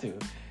got to.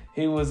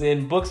 He was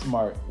in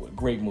Booksmart,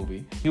 great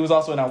movie. He was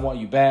also in I Want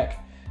You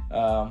Back.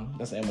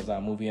 That's an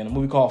Amazon movie, and a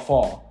movie called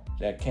Fall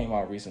that came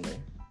out recently.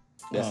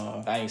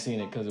 I ain't seen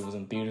it because it was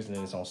in theaters and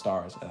it's on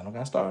Stars, and I don't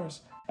got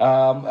Stars.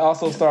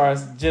 Also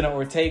stars Jenna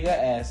Ortega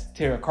as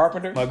Tara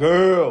Carpenter. My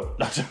girl.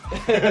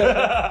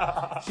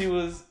 She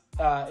was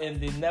in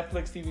the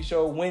Netflix TV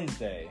show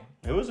Wednesday.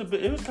 It was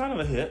kind of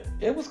a hit.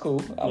 It was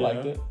cool. I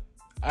liked it.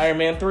 Iron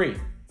Man 3.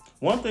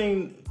 One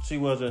thing she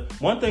wasn't.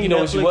 One thing you know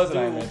Netflix what she was in do,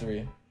 Iron Man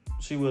 3?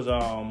 She was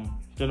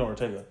Jenna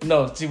Ortega.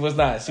 No, she was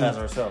not. She as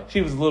was herself.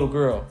 She was a little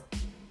girl,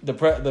 the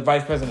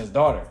vice president's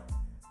daughter.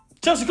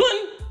 Chelsea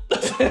Clinton.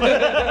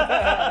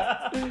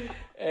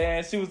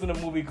 And she was in a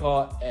movie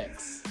called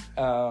X,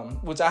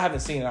 which I haven't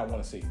seen and I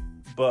want to see.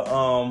 But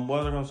what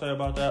was I gonna say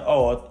about that?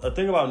 Oh, a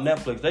thing about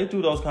Netflix, they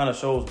do those kind of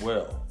shows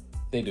well.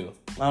 They do.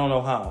 I don't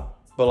know how,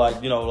 but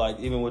like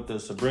even with the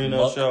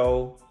Sabrina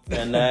show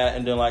and that,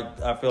 and then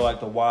like I feel like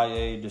the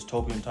YA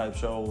dystopian type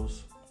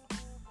shows.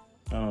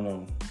 I don't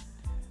know.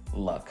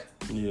 Luck.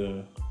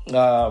 Yeah.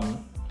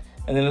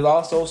 And then it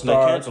also stars. They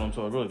cancel them,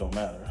 so it really don't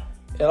matter.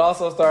 It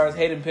also stars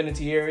Hayden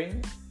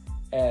Panettiere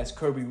as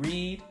Kirby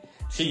Reed.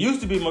 She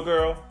used to be my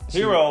girl.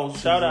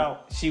 Heroes, shout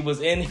out. She was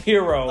in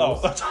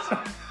Heroes,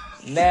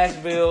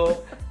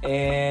 Nashville,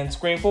 and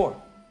Scream 4.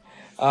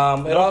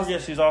 Don't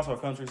forget she's also a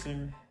country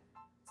singer.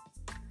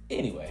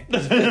 Anyway,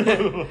 this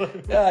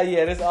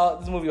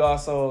movie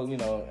also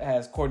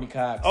has Courtney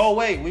Cox. Oh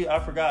wait, I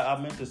forgot. I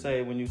meant to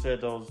say when you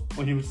said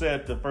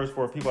the first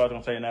 4 people, I was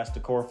gonna say, and that's the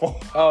core 4.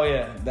 Oh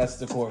yeah, that's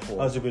the core 4.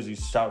 I was too busy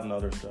shouting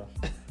other stuff.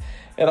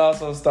 It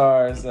also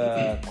stars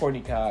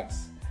Courtney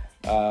Cox.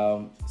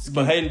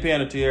 But Hayden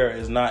Panettiere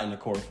is not in the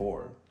core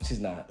 4. She's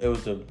not. It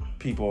was the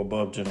people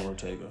above Jenna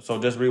Ortega. So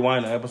just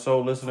rewind the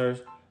episode, listeners,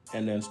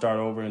 and then start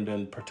over and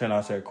then pretend I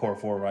said core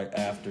 4 right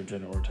after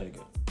Jenna Ortega.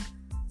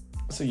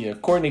 So yeah,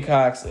 Courtney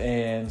Cox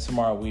and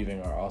Samara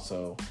Weaving are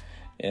also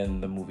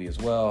in the movie as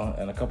well,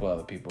 and a couple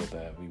other people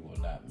that we will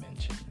not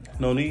mention.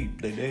 No need.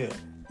 They dead.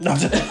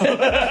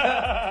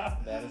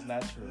 That is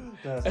not true.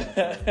 That's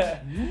not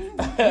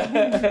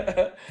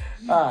true.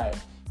 All right.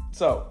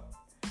 So,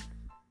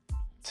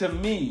 to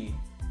me,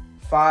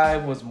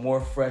 5 was more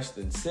fresh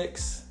than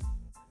 6,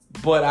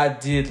 but I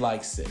did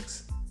like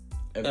 6.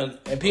 And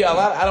people,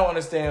 I don't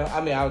understand.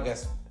 I mean, I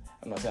guess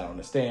I'm not saying I don't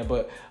understand,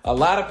 but a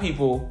lot of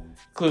people,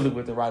 clearly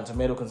with the Rotten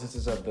Tomato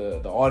consensus of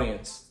the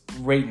audience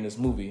rating this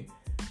movie,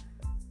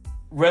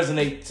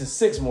 resonate to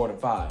 6 more than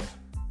 5.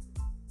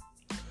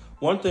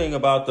 One thing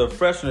about the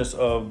freshness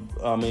of,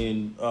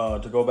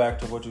 to go back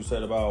to what you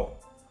said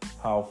about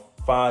how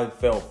 5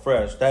 felt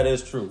fresh, that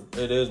is true.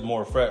 It is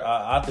more fresh.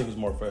 I think it's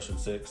more fresh than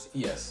 6.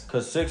 Yes.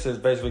 Because 6 is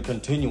basically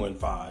continuing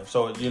 5.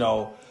 So,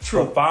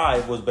 True.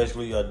 5 was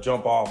basically a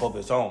jump off of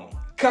its own.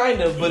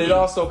 Kind of, but it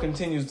also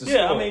continues the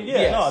story.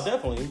 Yeah, no,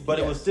 definitely. But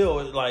it was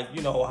still like,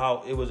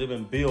 how it was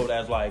even billed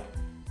as like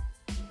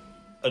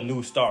a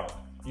new start.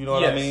 You know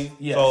what I mean?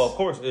 Yes. So, of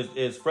course,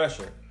 it's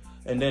fresher.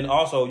 And then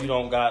also, you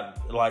don't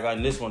got, like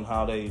in this one,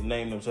 how they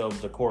name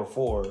themselves the Core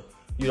 4.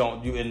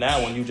 In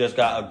that one, you just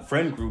got a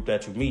friend group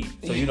that you meet.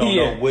 So you don't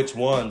know which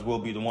ones will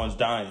be the ones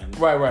dying.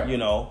 Right.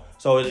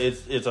 So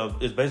it's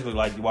basically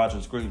like you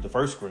watching Scream, the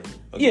first Scream.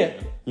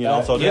 Again.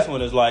 Yeah. So this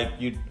one is like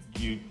you.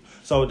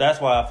 So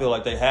that's why I feel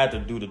like they had to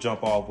do the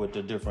jump off with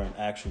the different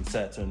action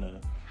sets and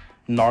the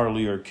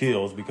gnarlier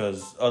kills,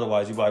 because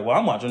otherwise you'd be like, well,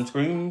 I'm watching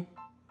Scream.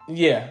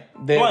 Yeah.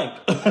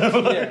 Blank.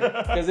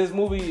 Because this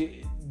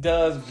movie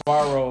does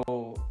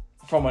borrow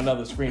from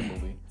another Scream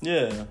movie.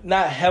 Yeah.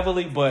 Not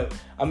heavily, but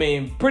I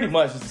mean, pretty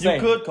much it's the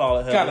same. You could call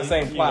it heavily. Kind of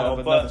same plot of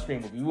another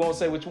Scream movie. We won't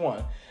say which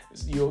one.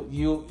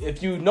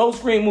 If you know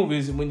Scream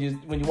movies, when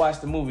you watch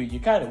the movie, you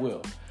kind of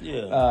will.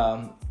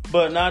 Yeah.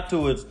 But not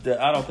to its.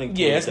 I don't think.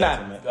 Yeah, it's not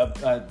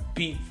a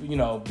beat,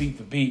 beat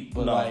for beat,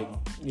 but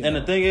And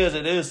the thing is,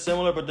 it is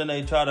similar, but then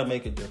they try to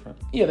make it different.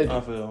 Yeah, they do.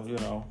 I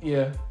feel,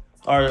 Yeah.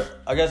 Or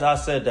I guess I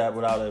said that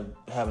without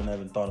having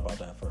even thought about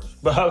that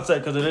first. But I would say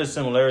because it is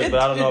similarities, but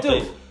I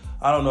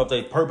don't know if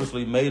they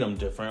purposely made them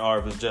different, or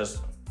if it's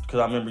just because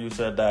I remember you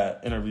said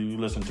that interview you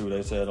listened to.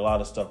 They said a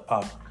lot of stuff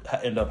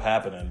end up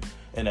happening,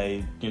 and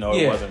it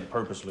wasn't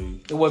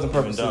purposely. It wasn't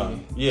purposely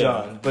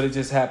done, but it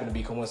just happened to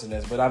be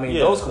coincidence. But I mean,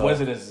 those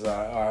coincidences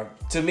are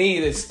to me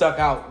that stuck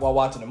out while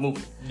watching the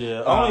movie.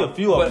 Yeah, only a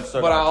few of them stuck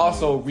out. But I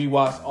also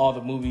rewatched all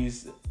the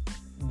movies.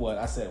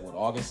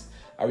 August?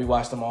 I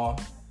rewatched them all.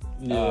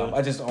 Yeah.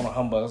 I just on a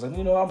humbug. I was like,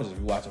 I'm gonna just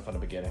rewatch them from the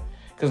beginning.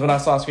 Because when I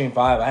saw Scream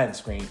 5, I hadn't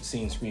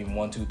seen Scream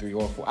 1, 2, 3,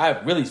 or 4. I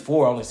really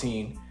 4 I only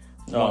seen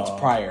once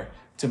prior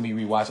to me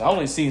rewatching. I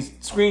only seen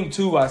Scream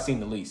 2. I've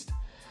seen the least.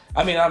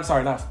 I mean, I'm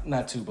sorry,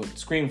 not 2, but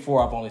Scream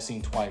 4 I've only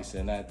seen twice,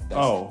 and that's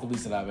the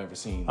least that I've ever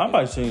seen. I've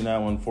probably seen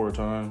that one 4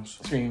 times.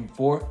 Scream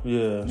 4?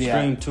 Yeah.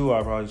 Scream 2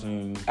 I've probably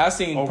seen. I've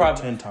seen over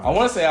probably 10 times. I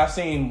want to say I've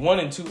seen 1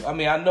 and 2. I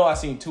mean, I know I've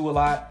seen 2 a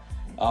lot.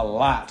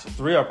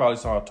 3 I probably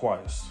saw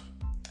twice.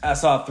 I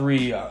saw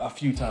 3 a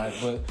few times,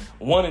 but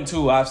 1 and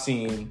 2 I've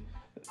seen.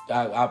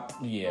 A lot.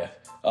 Yeah.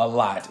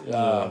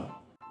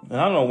 And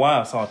I don't know why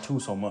I saw 2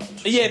 so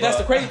much. Yeah, that's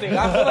the crazy thing.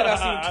 I feel like I've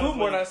seen 2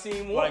 more than I've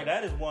seen 1. Like,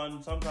 that is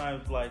one,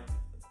 sometimes, like,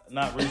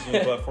 not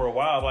recently, but for a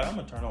while, I'm like, I'm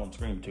gonna turn on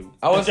Scream 2.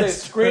 I want to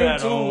say Scream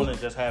 2 and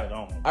just have it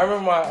on. I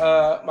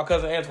remember my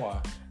cousin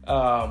Antoine.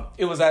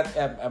 It was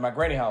at my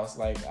granny house.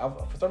 Like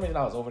for some reason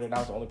I was over there and I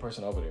was the only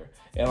person over there.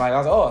 And like I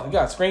was like, oh, you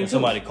got Scream 2.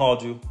 Somebody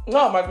called you?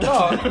 No. Like,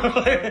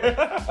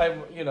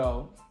 you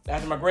know,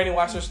 after my granny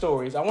watched her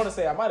stories, I want to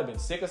say I might have been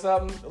sick or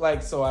something.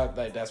 Like so,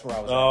 that's where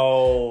I was.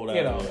 Oh,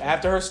 at.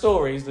 After her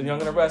stories, the Young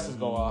and the Restless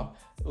go off.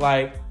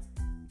 Like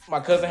my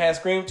cousin had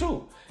Scream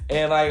 2.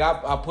 And like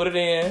I put it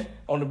in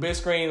on the big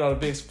screen, on the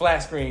big flat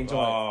screen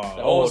joint,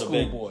 the old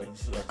school boy,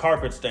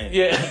 carpet stain,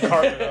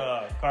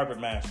 carpet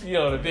master. You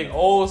know, the big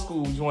old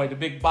school joint, the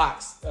big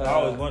box. I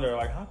always wonder,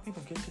 like, how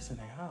people get this in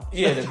their house?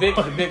 Yeah, the big,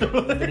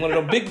 one of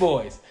them big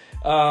boys.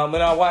 And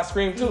I watched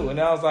Scream 2, and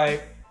I was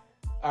like,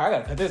 all right, I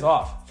gotta cut this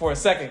off for a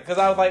second, because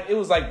I was like, it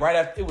was like right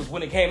after, it was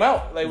when it came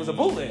out, like it was a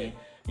bootleg,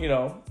 you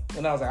know.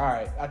 And I was like, all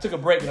right. I took a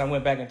break and I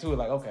went back into it,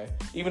 like, okay,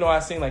 even though I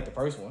seen like the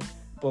first one.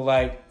 But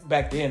like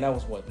back then, that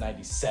was what,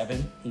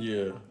 97?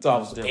 Yeah. So I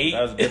was 8.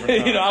 That was a different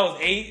time. You know, I was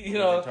 8. You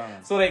know,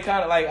 so they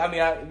kind of like. I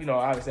mean,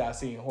 obviously I've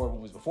seen horror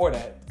movies before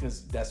that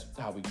because that's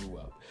how we grew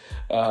up.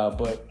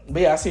 But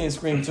yeah, I seen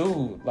Scream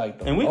 2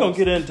 like. And we're gonna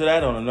get into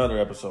that on another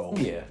episode.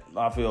 Yeah.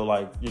 I feel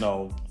like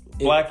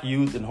black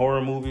youth in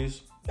horror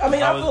movies. I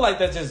mean, I feel like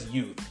that's just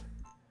youth.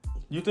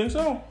 You think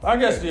so? I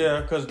guess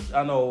yeah, because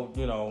I know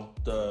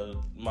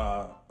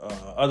my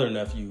other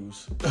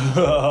nephews,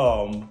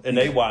 and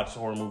they watch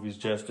horror movies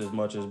just as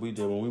much as we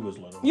did when we was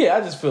little. Yeah,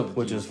 I just feel it,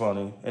 which is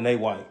funny, and they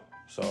white,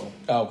 so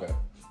okay.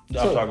 I'm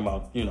talking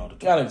about the. I know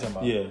what you're talking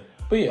about. Yeah,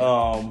 but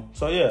yeah.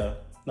 So yeah,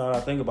 now that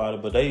I think about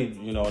it, but they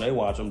they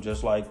watch them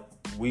just like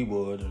we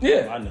would. And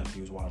yeah, my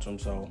nephews watch them,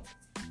 so.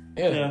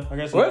 Yeah, I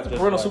guess it's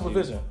parental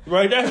supervision.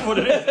 Right, that's what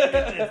it is.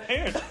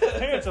 It's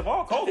parents of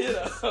all cultures.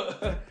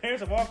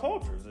 Parents of all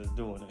cultures is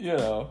doing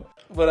it.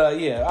 But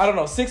yeah, I don't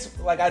know. 6,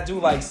 like I do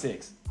like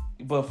 6,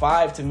 but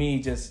 5 to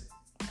me just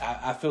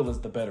I feel is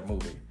the better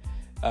movie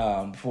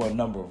for a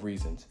number of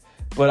reasons.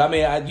 But I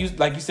mean,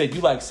 like you said, you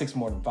like 6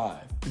 more than 5.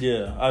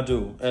 Yeah, I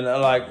do, and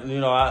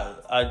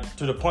I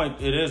to the point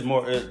it is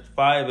more.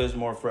 5 is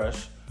more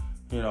fresh.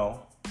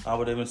 I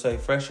would even say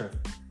fresher.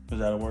 Is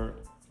that a word?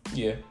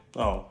 Yeah.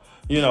 Oh.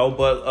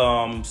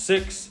 But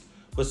 6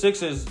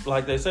 is,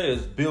 like they say,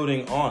 is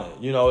building on it.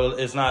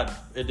 It's not,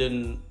 it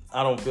didn't,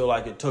 I don't feel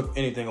like it took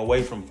anything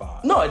away from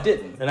 5. No, it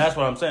didn't. And that's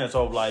what I'm saying.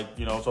 So like,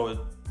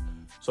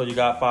 so you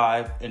got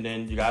 5 and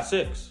then you got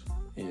 6.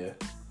 Yeah.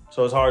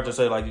 So it's hard to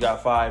say like you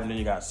got 5 and then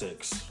you got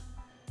 6.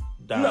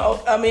 Down.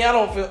 No,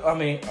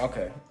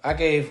 okay. I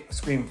gave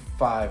Scream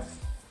 5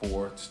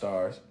 4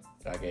 stars.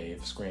 I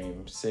gave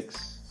Scream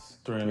 6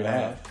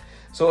 3.5.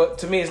 So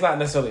to me, it's not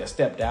necessarily a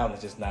step down.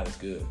 It's just not as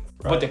good.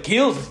 Right. But the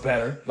kills is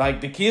better.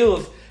 Like the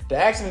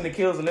action and the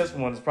kills in this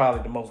one is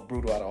probably the most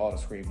brutal out of all the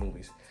Scream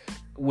movies,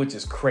 which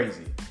is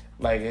crazy.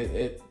 Like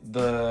it's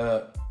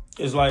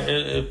like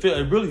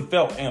it really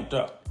felt amped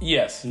up.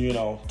 Yes.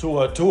 To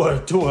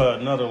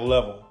another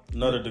level.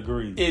 Another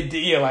degree.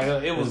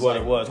 It was what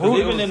it was. Because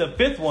even in the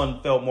 5th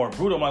one felt more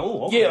brutal. I'm like,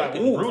 ooh, okay, yeah,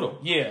 brutal.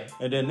 Yeah.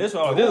 And then this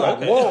one, I was like,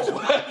 okay. Whoa.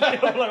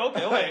 I'm like,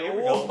 okay, here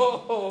we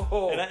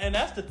go. And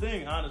that's the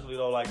thing, honestly,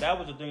 though. Like, that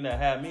was the thing that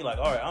had me like,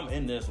 all right, I'm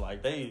in this.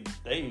 Like, they're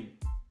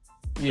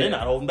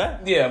not holding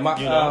back. Yeah,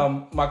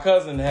 my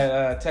cousin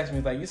had texted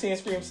me, like, you seen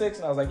Scream 6?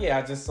 And I was like, yeah,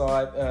 I just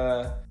saw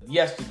it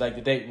yesterday, like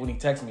the date when he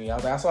texted me. I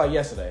was like, I saw it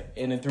yesterday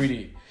and in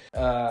 3D.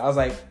 I was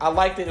like, I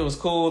liked it. It was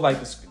cool. Like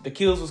the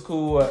kills was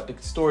cool. The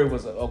story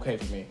was okay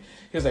for me.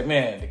 He was like,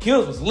 man, the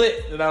kills was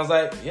lit. And I was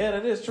like, yeah,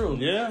 that is true.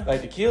 Yeah.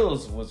 Like the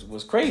kills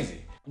was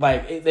crazy.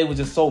 Like they were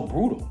just so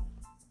brutal.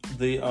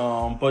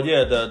 But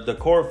yeah, the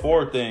core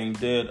 4 thing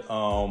did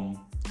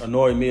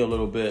annoy me a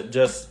little bit.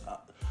 Just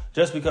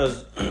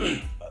because,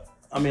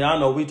 I mean, I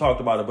know we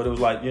talked about it, but it was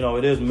like,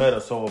 it is meta.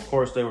 So of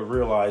course they would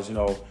realize,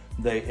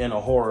 they in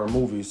a horror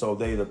movie. So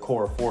they the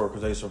core 4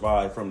 because they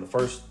survived from the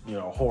first,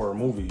 horror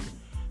movie.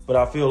 But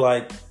I feel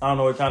like, I don't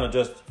know, it kind of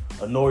just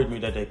annoyed me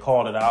that they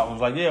called it out and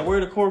was like, yeah, we're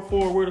the core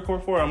 4, we're the core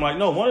 4. I'm like,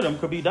 no, one of them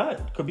could be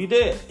dead.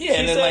 Yeah,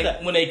 and then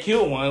like when they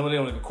kill one, when they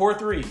were the core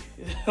 3,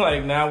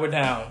 like now we're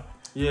down.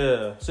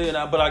 Yeah. See,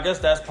 but I guess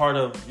that's part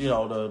of,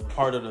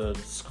 the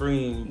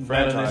Scream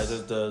franchise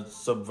is the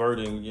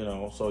subverting,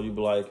 so you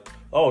be like,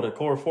 oh, the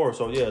core 4.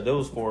 So yeah,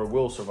 those 4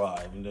 will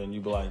survive. And then you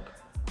be like,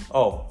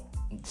 oh,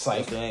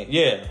 psych.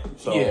 Yeah.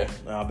 So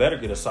I better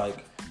get a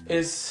psych.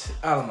 I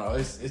don't know.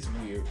 It's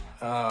weird.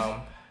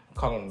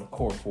 Calling them the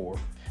core 4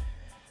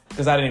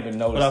 because I didn't even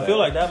notice. But I feel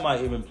like that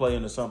might even play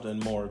into something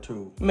more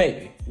too.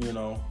 Maybe.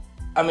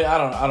 I mean, I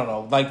don't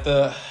know. Like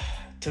to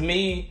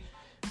me,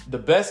 the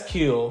best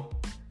kill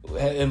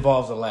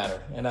involves a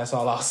ladder, and that's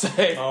all I'll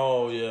say.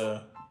 Oh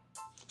yeah.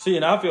 See,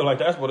 and I feel like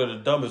that's one of the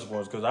dumbest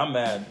ones because I'm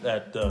mad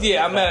at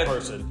I'm mad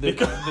at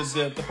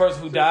the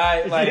person who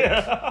died. Like,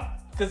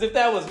 because if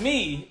that was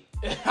me,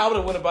 I would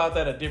have went about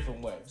that a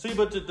different way. See,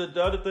 but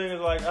the other thing is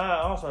like I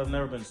also have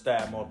never been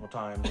stabbed multiple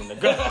times in the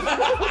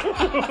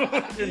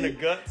gut. In the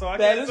gut, so I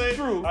can't say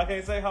true. I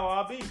can't say how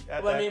I'll be.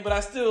 But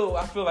I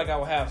feel like I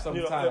will have some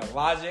kind of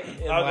logic. I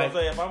was gonna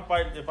say if I'm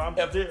fighting, if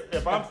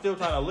I'm still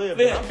trying to live,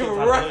 then I'm still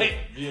trying to live.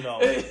 You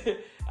know.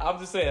 I'm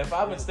just saying, if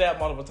I've been stabbed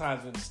multiple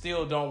times and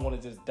still don't want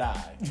to just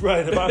die.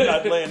 Right. If I'm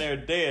not laying there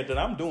dead, then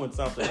I'm doing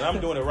something and I'm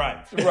doing it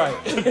right. Right.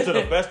 To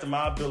the best of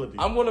my ability.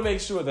 I'm going to make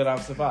sure that I'm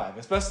survive,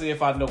 especially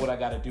if I know what I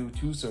got to do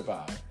to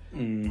survive.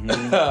 Mm-hmm.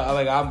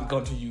 I'm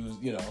going to use,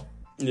 Yeah,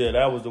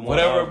 that was the one.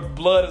 Whatever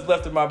blood is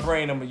left in my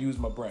brain, I'm going to use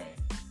my brain.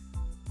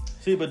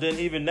 See, but then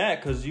even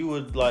that, because you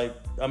would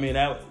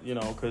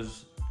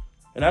because...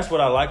 And that's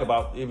what I like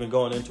about even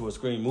going into a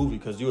Scream movie,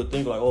 because you would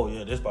think like, oh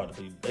yeah, they about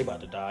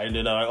to die, and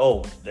then like,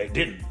 oh, they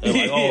didn't. They're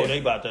like, oh, they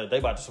about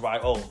to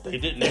survive. Oh, they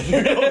didn't. So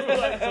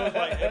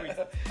it's like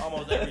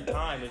almost every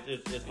time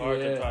it's hard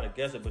to try to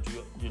guess it, but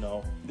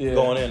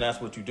going in, that's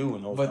what you do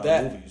in those kind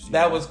of movies.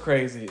 That was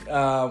crazy.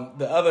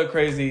 The other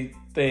crazy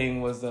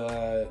thing was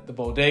the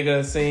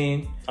bodega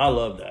scene. I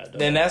love that.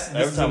 Then this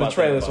is in the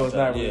trailer, so it's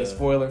not really a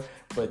spoiler.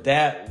 But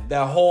that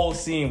whole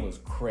scene was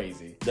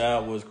crazy.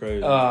 That was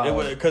crazy.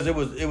 Because it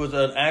was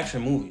an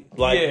action movie.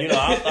 Like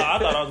I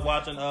thought I was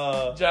watching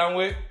John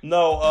Wick.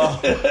 No,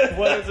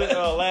 what is it?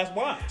 Last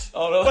Watch.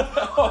 Oh no,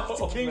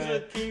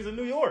 Kings of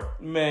New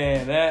York.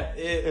 Man,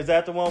 is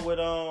that the one with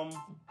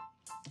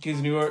Kings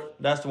of New York?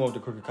 That's the one with the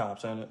crooked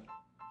cops, ain't it?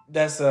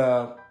 That's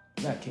not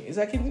King. Is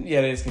that King?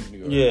 Yeah, that is Kings of New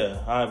York.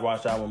 Yeah, I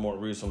watched that one more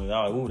recently.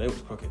 I was like, ooh, they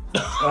was crooked.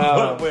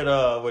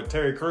 With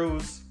Terry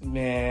Crews.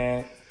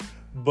 Man.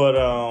 But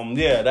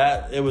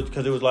that it was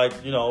because it was like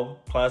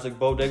classic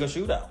bodega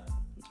shootout.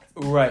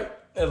 Right,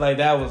 like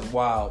that was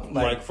wild.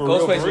 Like for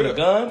Ghostface with a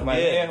gun.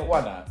 Like yeah,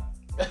 why not?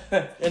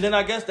 And then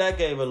I guess that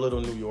gave a little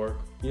New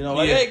York.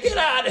 Hey, get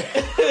out of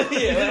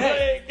here.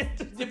 Hey,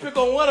 you pick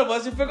on one of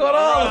us, you pick on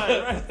all.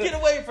 Right. Get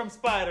away from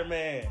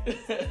Spider-Man.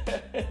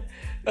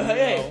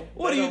 Hey,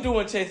 what are you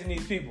doing chasing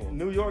these people?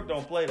 New York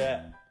don't play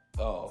that.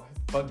 Oh.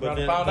 But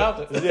then, found out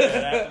that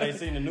after they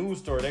seen the news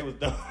story, they was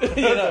done.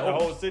 The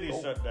whole city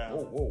shut down.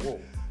 Whoa.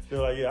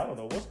 They're like, I don't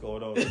know what's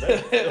going on.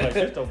 They're like,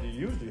 this don't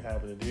usually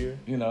happen here.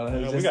 We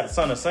got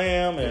Son of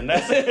Sam, and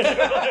that's it.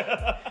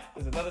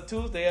 It's another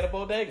Tuesday at a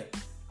bodega.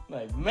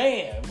 Like,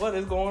 man, what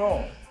is going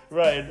on?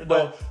 Right.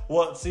 But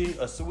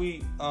a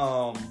sweet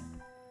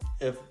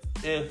if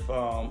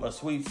a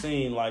sweet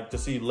scene like to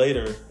see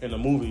later in the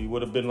movie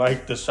would have been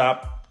like the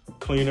shop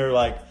cleaner,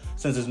 like.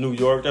 Since it's New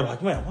York, they're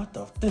like, man,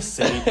 this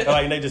city?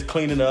 Like they just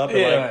cleaning up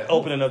and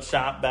opening up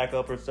shop back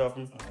up or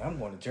something. I'm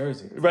going to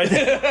Jersey. Right.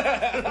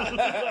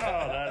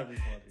 That'd be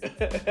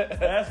funny.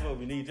 That's what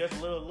we need. Just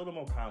a little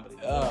more comedy.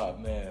 Oh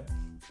man.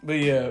 But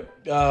yeah.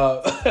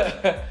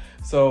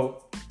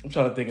 So I'm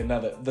trying to think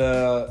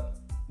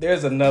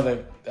there's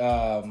another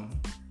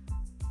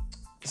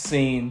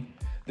scene.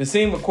 The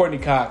scene with Courtney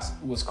Cox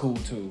was cool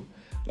too.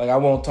 Like I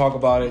won't talk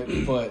about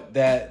it, but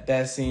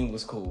that scene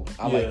was cool.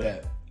 I like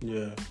that.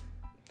 Yeah.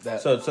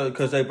 So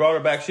because they brought her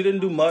back, she didn't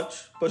do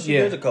much, but she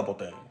did a couple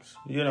things.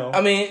 I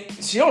mean,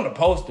 she on the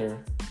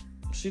poster.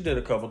 She did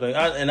a couple things,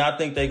 and I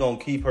think they gonna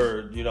keep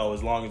her,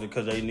 as long as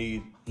because they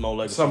need more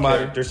legacy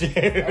characters. Well,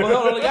 they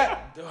only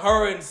got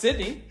her and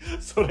Sydney,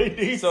 so they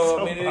need.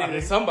 Somebody. They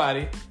needed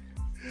somebody.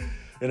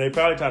 And they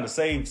probably trying to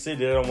save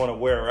Sydney. They don't want to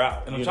wear her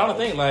out. And I'm trying to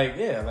think,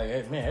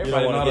 hey, man,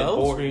 everybody know the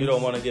old You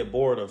don't want to get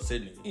bored of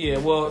Sydney. Yeah,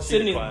 well,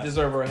 Sydney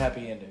deserves her a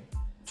happy ending.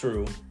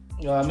 True.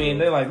 I mean,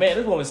 they're like, man,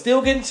 this woman's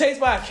still getting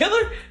chased by a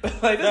killer?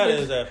 Like that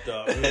is effed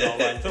up.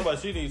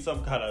 She needs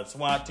some kind of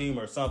SWAT team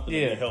or something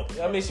to help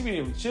her. I mean,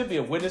 she should be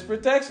a witness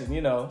protection,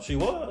 She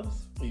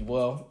was.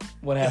 Well,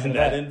 what happened to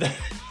that?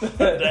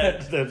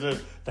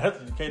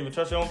 That you can't even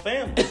trust your own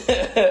family.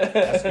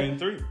 That's Scream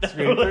 3.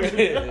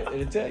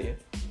 It'll tell you.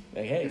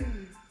 Like, hey.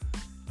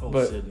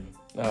 Sydney.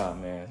 Oh,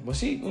 man. Well,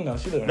 she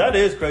lived That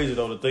is crazy,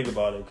 though, to think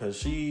about it, because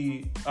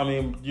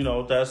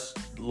that's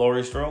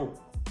Laurie Strode.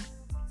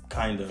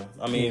 Kinda.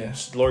 I mean,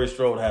 Laurie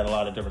Strode had a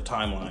lot of different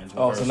timelines.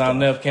 So now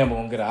Neve Campbell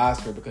gonna get an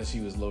Oscar because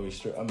she was Laurie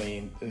Strode. I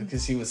mean,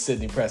 because she was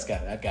Sidney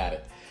Prescott. I got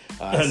it.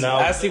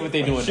 I see what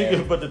they doing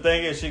there. But the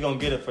thing is, she gonna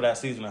get it for that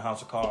season of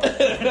House of Cards.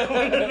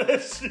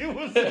 She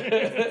was.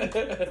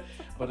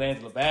 But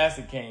Angela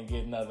Bassett can't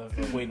get nothing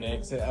for Waiting to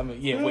Exhale. I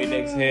mean, Waiting to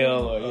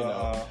Exhale,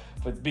 or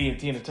for being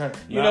Tina Turner.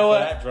 You know what?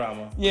 That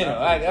drama.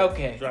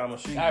 Okay. Drama.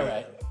 All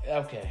right.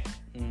 Okay.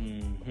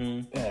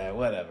 Mm-hmm. Yeah,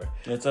 whatever.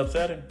 It's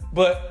upsetting.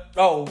 But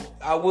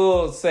I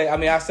will say,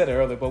 I said it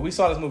earlier, but we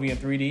saw this movie in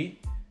 3D.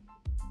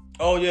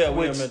 Oh yeah,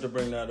 we meant to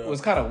bring that up. It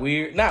was kind of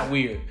weird. Not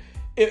weird.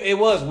 It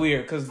was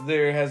weird because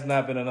there has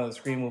not been another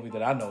Scream movie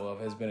that I know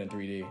of has been in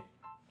 3D.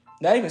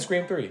 Not even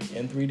Scream 3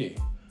 in 3D.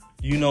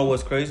 You know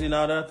what's crazy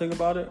now that I think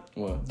about it?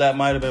 What? That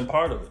might have been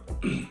part of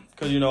it.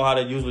 Because you know how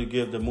they usually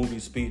give the movie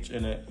speech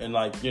in it, and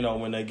like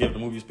when they give the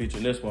movie speech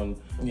in this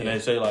one, and they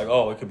say like,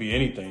 it could be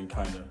anything,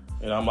 kind of.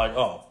 And I'm like,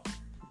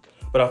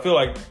 But I feel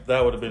like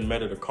that would have been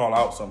better to call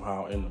out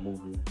somehow in the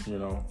movie,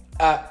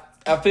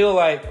 I feel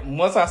like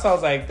once I saw, I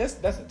was like, that's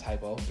a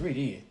typo.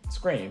 3D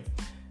Scream.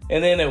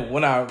 And then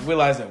when I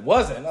realized it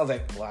wasn't, I was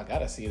like, well, I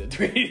gotta see it in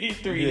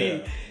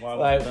 3D.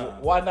 Yeah,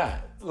 why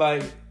not?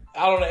 Like,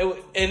 I don't know.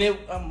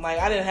 I'm like,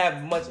 I didn't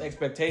have much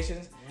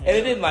expectations, and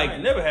it didn't like. I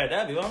never had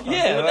that before.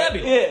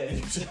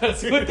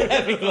 That's what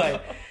that be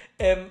like.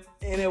 And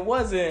it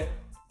wasn't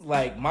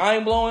like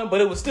mind blowing,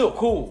 but it was still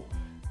cool.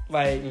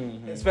 Like,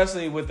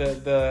 especially with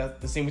the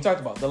scene we talked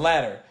about, the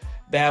ladder.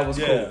 That was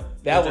cool.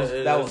 That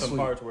was some sweet.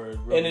 Parts where it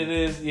really, and it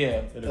is,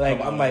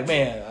 like I'm like,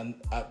 man,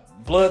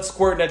 blood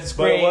squirting at the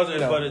screen. But it wasn't.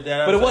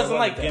 But it wasn't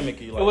like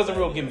gimmicky. It wasn't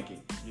real gimmicky.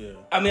 Yeah.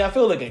 I mean, I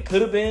feel like it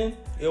could have been.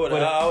 I would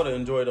have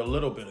enjoyed a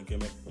little bit of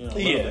gimmick. A little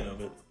bit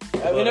of it.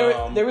 I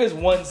mean, there is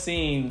one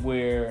scene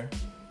where.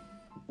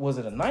 Was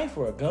it a knife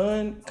or a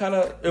gun? Kind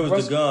of. It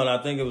was the gun.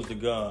 I think it was the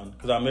gun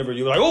because I remember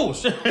you were like, "Oh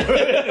shit!" You're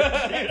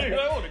like,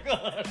 "Oh, the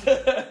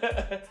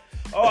gun."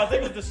 Oh, I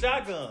think it was the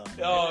shotgun.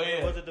 Oh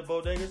yeah. Was it the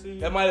bodega scene?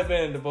 That might have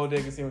been the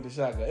bodega scene with the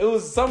shotgun. It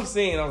was some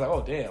scene. I was like,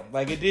 "Oh damn!"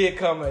 Like it did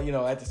come,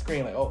 at the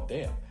screen. Like, "Oh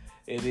damn!"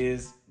 It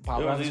is. It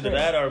was either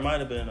that or it might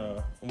have been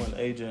when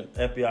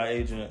FBI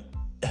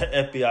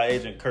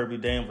agent Kirby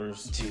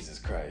Danvers. Jesus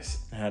Christ.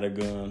 Had a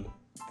gun.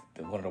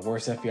 One of the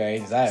worst FBI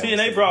agents I ever seen. And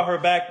they brought her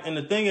back, and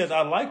the thing is,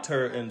 I liked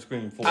her in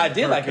Scream 4. I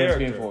did like her in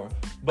Scream 4.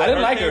 But I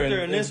didn't like her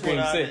in this Scream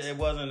 6. It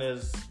wasn't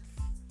as...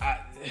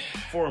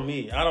 for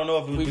me. I don't know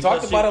if it was we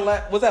talked about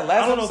it. Was that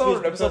last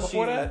episode or episode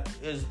before that?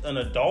 Is an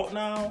adult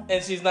now,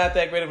 and she's not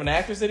that great of an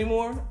actress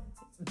anymore.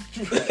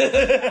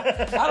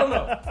 I don't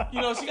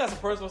know. She got some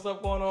personal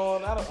stuff going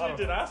on.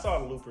 I saw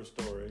the Looper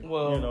story.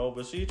 Well,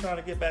 but she's trying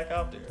to get back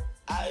out there.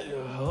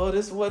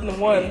 This wasn't the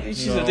one. She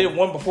should have did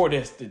one before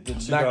this to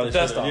knock the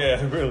dust off.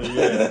 Yeah, really.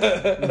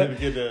 Yeah, maybe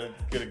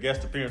get a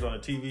guest appearance on a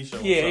TV show.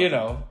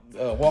 Yeah,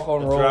 walk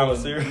on roll. Drama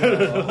series.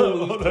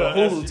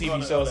 Hulu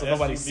TV show, so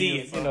nobody see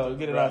it.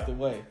 Get it out the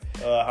way.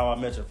 How I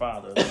Met Your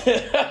Father. She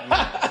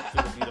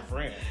would be the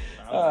friend.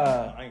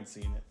 I ain't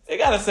seen it. It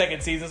got a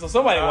second season, so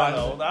somebody watched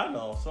it. I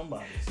know.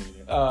 Somebody's seen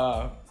it.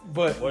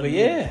 But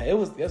yeah, it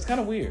was kind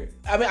of weird.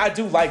 I mean, I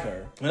do like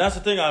her. And that's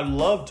the thing, I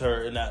loved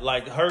her in that.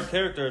 Like, her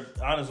character,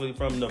 honestly,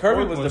 from the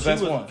Kirby was the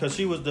best one. Because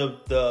she was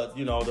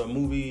the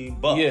movie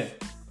buff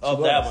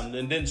of that one.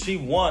 And then she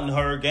won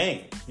her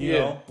game, you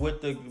know,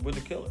 with the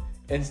killer.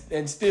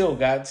 And still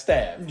got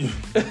stabbed.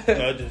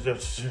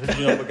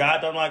 But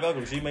God don't like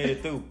ugly. She made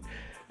it through.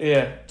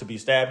 Yeah. To be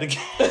stabbed again.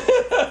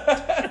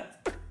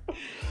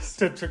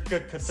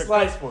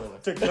 Slight spoiler.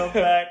 To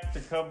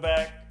come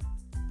back.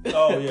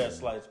 Oh yeah,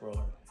 slight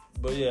spoiler.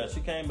 But yeah, she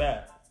came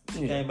back.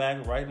 She came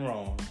back right and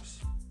wrongs.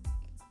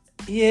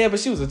 Yeah, but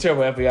she was a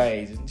terrible FBI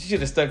agent. She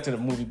should have stuck to the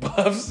movie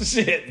buffs.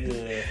 Shit.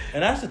 Yeah.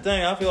 And that's the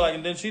thing, I feel like,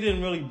 and then she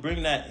didn't really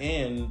bring that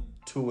in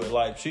to it.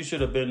 Like, she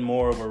should have been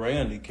more of a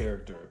Randy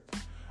character.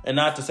 And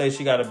not to say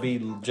she got to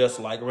be just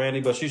like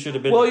Randy, but she should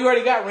have been... Well, you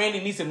already got Randy,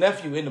 niece and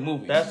nephew in the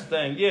movie. That's the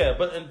thing, yeah.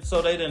 But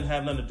so they didn't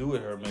have nothing to do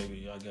with her,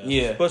 maybe, I guess.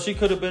 Yeah. But she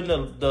could have been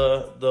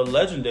the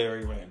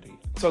legendary Randy.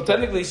 So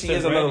technically she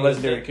is another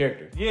legendary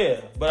character.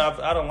 Yeah, but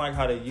I don't like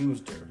how they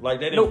used her. Like,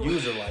 they didn't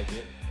use her like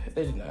it.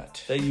 They did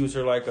not. They used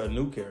her like a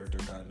new character,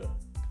 kind of.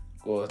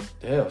 Well,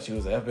 hell, she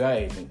was an FBI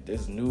agent.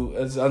 It's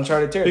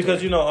uncharted territory.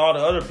 Because, all the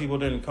other people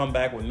didn't come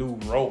back with new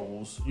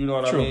roles. You know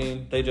what I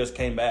mean? They just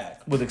came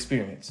back. With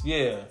experience.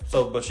 Yeah.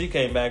 But she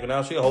came back, and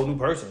now she's a whole new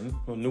person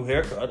with a new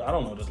haircut. I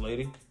don't know this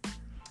lady.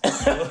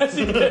 I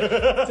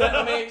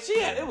mean,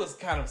 it was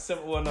kind of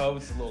simple. Well, no, it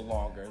was a little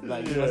longer.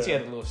 Like, she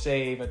had a little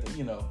shave at the,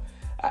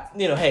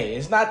 hey,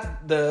 it's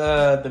not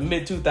the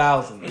mid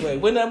 2000s. Wait,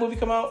 when did that movie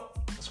come out?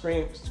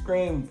 Scream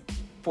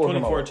 4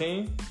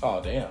 2014.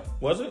 Oh damn,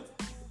 was it?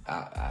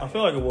 I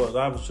feel like it was.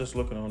 I was just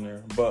looking on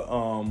there, but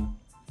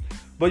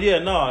yeah,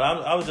 no,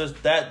 I was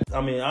just that.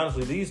 I mean,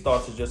 honestly, these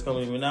thoughts are just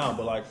coming to me now.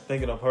 But like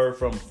thinking of her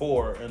from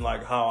 4 and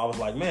like how I was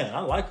like, man, I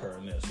like her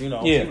in this. She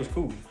was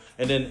cool.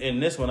 And then in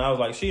this one, I was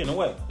like, she in the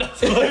way.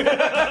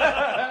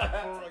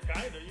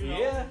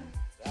 Yeah,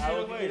 I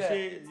would give you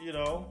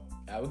that.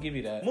 I would give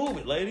you that. Move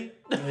it, lady.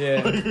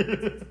 Yeah.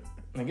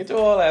 Now get your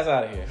old ass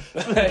out of here.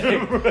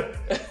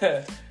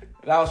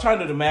 I was trying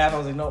to do the math. I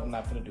was like, nope, I'm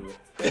not gonna do it.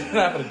 I'm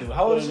not gonna do it.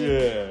 How old is she?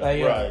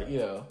 Yeah, right.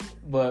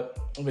 But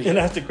and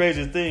that's the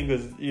craziest thing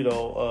because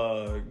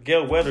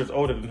Gail Weathers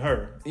older than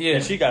her. Yeah,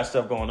 and she got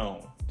stuff going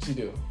on. She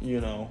do.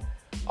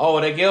 Oh,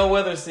 the Gail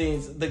Weathers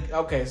scenes.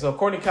 Okay, so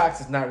Courtney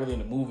Cox is not really in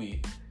the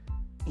movie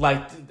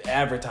like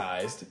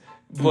advertised,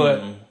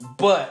 but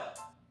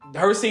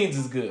her scenes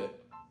is good.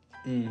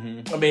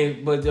 Mm-hmm. I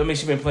mean,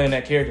 she's been playing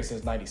that character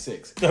since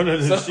 '96. She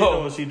know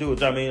what she do.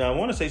 I mean, I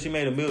want to say she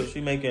made $1 million. She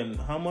making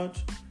how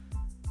much?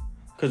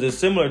 Because it's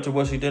similar to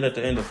what she did at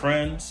the end of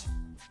Friends,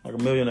 like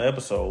 $1 million an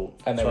episode.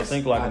 I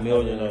think like $1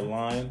 million a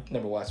line.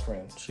 Never watched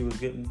Friends. She was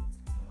getting.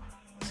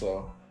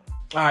 So,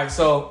 all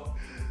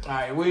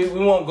right, we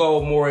won't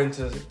go more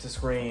into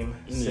Scream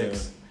 6. Yeah.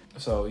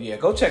 So yeah,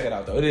 go check it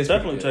out though. It is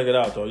definitely check it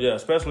out though. Yeah,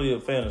 especially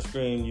if a fan of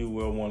Scream, you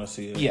will want to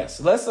see it. Yes,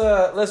 let's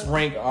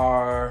rank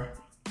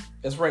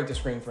the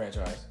Scream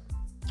franchise.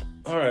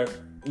 All right,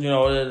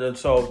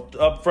 so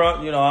up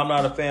front, I'm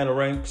not a fan of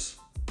ranks.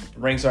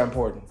 Ranks are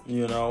important,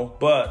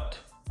 but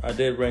I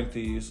did rank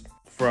these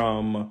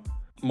from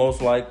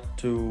most like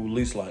to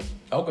least like.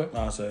 Okay.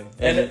 I'll say.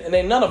 And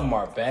then none of them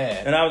are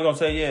bad. And I was gonna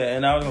say, yeah,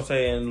 and I was gonna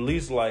say, and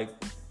least like,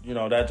 you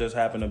know, that just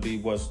happened to be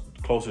what's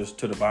closest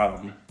to the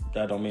bottom.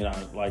 That don't mean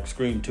I like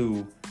Scream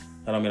 2.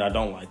 That don't mean I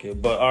don't like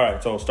it. But all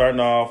right, so starting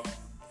off,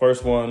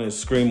 first one is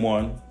Scream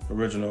 1,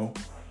 original.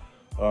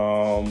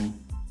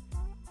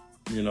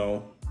 You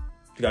know,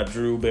 you got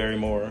Drew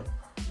Barrymore.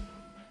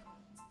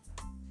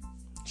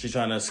 She's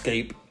trying to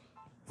escape.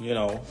 You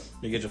know,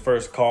 you get your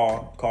first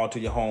call to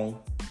your home.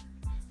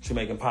 She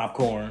making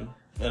popcorn.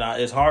 And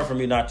it's hard for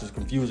me not to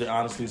confuse it,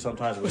 honestly,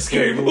 sometimes with a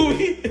scary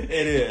movie. It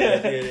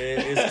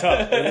is. It's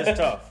tough. It is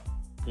tough.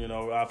 You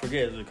know, I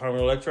forget. Is it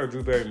Carmen Electra or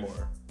Drew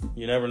Barrymore?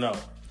 You never know.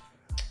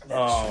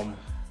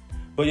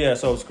 But yeah,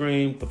 so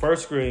Scream, the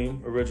first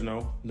Scream,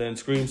 original. Then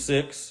Scream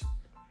 6.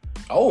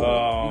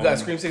 Oh, you got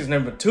Scream 6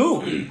 number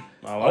 2.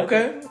 I like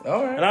it.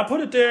 All right. And I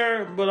put it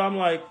there, but I'm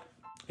like,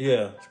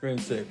 yeah, Scream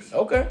 6.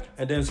 Okay.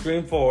 And then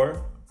Scream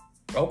 4.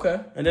 Okay.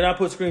 And then I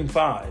put Scream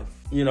 5,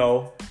 you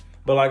know.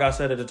 But like I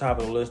said at the top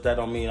of the list, that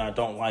don't mean I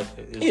don't like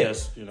it. It's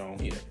just, you know,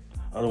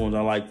 other ones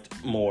I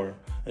liked more.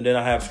 And then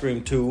I have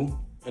Scream 2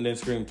 and then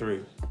Scream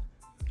 3.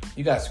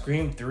 You got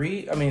Scream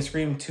 3? I mean,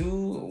 Scream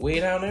 2 way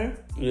down there?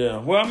 Yeah.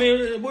 Well, I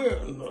mean,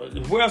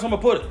 where else I'm going to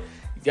put it?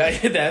 Yeah,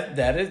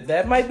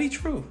 that might be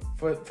true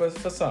for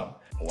some.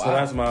 Wow. So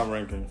that's my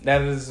ranking.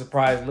 That is a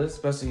surprise list,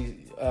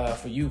 especially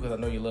for you, because I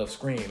know you love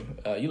Scream.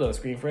 You love the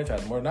Scream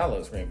franchise more than I love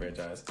the Scream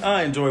franchise.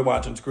 I enjoy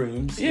watching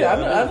Screams. Yeah,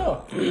 I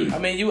know. I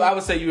mean, I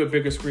would say you're a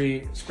bigger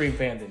Scream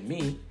fan than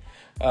me.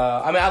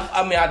 I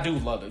mean, I do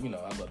love it. You know,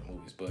 I love the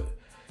movies, but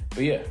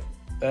yeah,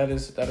 that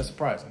is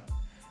surprising.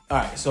 All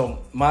right,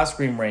 so my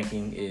Scream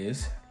ranking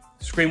is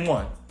Scream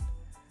 1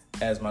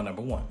 as my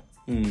number 1.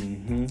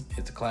 Mm-hmm.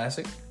 It's a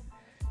classic.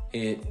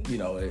 It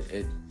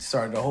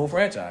started the whole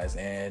franchise,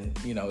 and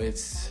you know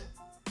it's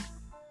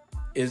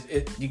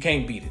you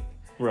can't beat it.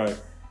 Right.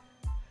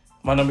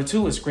 My number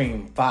 2 is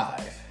Scream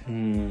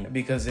 5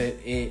 because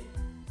it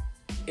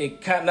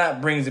kind of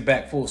not brings it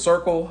back full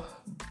circle,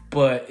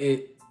 but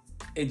it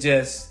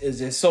just is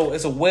just so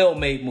it's a well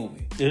made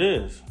movie. It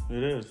is.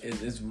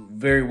 It's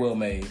very well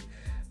made,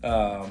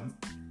 and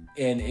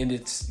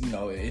it's it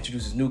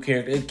introduces new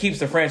characters. It keeps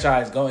the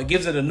franchise going. It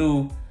gives it a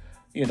new,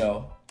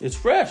 It's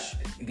fresh.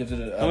 It gives it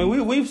I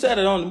mean, we've said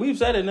it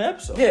in the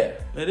episode. Yeah,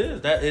 it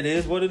is. It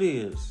is what it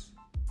is.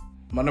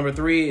 My number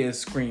 3 is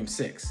Scream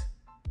 6.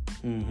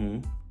 Mm-hmm.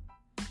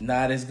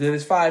 Not as good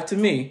as 5 to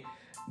me,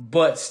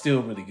 but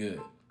still really good.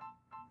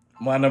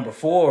 My number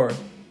 4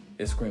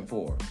 is Scream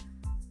 4.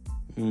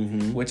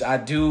 Mm-hmm. Which I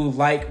do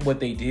like what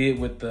they did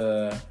with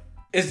the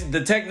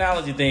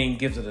technology thing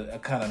gives it a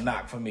kind of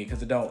knock for me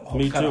because it don't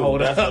kind of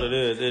hold That's up. What it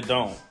is. It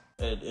don't.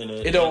 It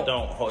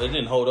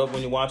didn't hold up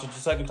when you watch it the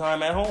second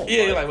time at home.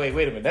 Yeah, you're like, wait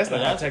a minute, that's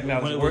not how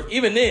technology works.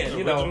 Even then,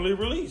 originally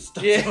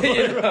released. Yeah,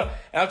 and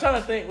I'm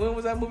trying to think, when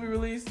was that movie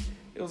released?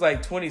 It was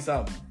like 20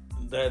 something.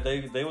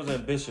 They was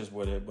ambitious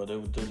with it, but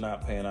it did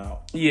not pan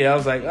out. Yeah, I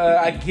was like,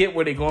 I get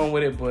where they're going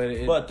with it,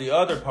 but the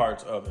other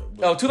parts of it.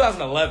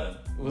 2011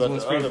 was when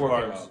Scream 4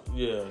 came out.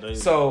 Yeah.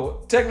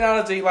 So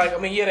technology,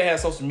 they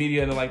had social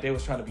media and they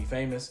was trying to be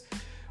famous,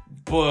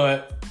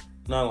 but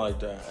not like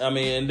that. I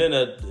mean, and then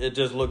it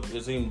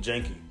seemed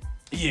janky.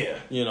 Yeah.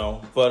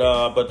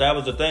 But that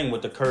was the thing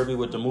with the Kirby,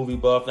 with the movie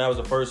buff. That was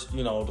the first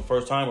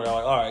time where they're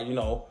like, all right,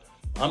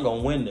 I'm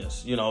gonna win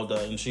this.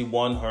 And she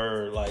won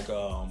her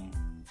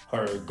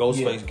her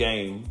Ghostface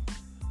game,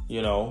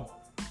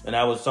 and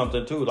that was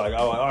something too. Like,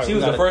 all right, she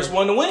was the first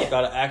one to win.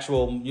 Got an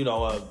actual,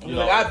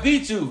 I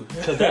beat you.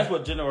 Because that's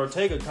what Jenna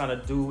Ortega kind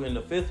of do in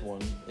the 5th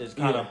one is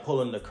kind of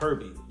pulling the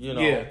Kirby,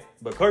 Yeah.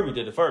 But Kirby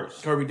did it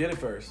first.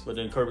 But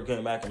then Kirby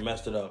came back and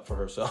messed it up for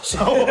herself.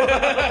 So what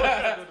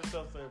did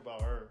say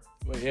about her?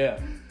 But yeah,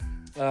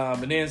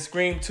 and then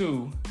Scream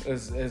 2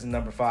 is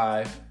number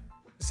 5,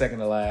 second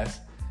to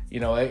last.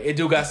 It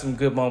do got some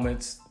good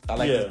moments. I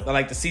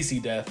like the CC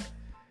death.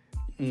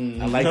 I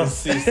like the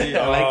CC.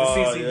 I like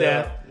the CC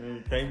death.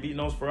 You can't beat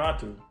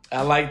Nosferatu.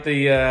 I like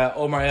the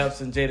Omar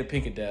Epps and Jada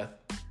Pinkett death.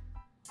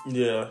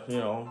 Yeah,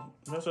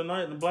 that's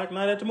the Black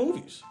Night at the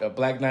movies. A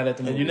Black Night at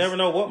the movies. And you never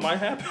know what might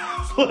happen.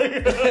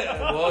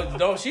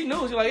 Well, she knew.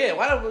 She's like, yeah,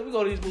 why don't we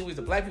go to these movies?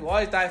 The black people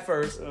always die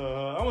first.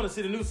 I want to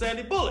see the new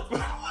Sandy Bullock.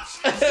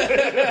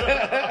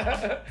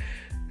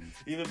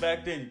 Even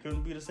back then, you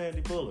couldn't beat a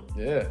Sandy Bullock.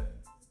 Yeah.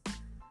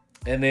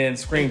 And then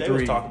Scream 3. They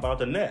was talking about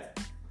the net.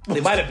 They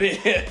might have been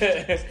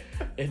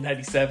in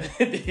 97.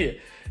 Yeah.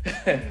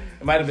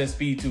 It might have been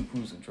Speed 2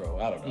 Cruise Control.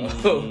 I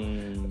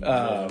don't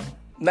know.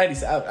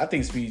 97. I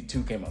think Speed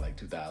 2 came out like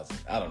 2000.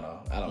 I don't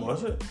know.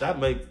 Was it?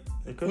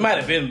 It might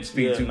have been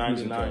Speed 2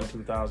 99, Cruise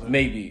Control. 2000.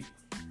 Maybe.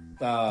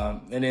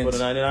 And then for the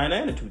 99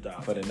 and the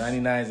 2000. For the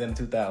 99s and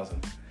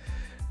 2000.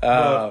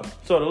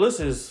 So the list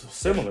is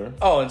similar.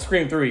 Oh, and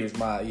Scream 3 is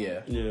my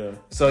Yeah.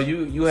 So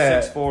you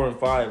had 6, 4, and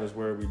 5 is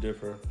where we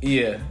differ.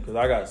 Yeah. Because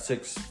I got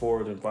 6,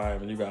 4, and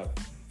 5, and you got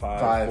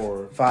 5,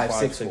 4, 5,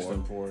 6, 6 4.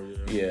 and 4.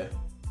 Yeah.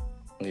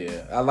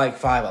 I like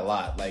 5 a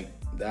lot. Like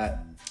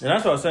that. And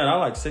that's what I'm saying. I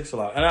like 6 a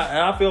lot, and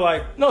I feel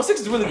like No,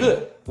 6 is really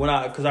good.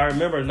 because I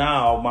remember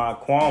now my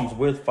qualms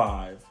with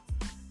 5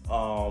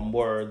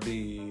 were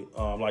the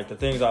like the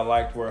things I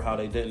liked were how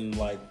they didn't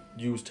like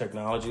use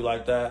technology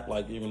like that.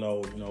 Like even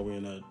though we're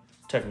in a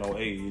techno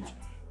age,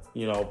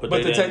 but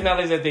the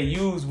technology that they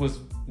used was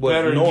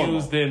better normal.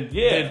 used than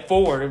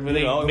Ford. When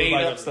they made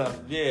like up stuff.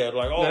 Yeah,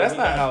 like No, that's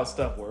not how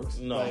stuff works.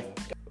 No, like,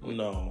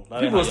 no.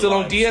 People were still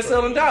on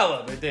DSL and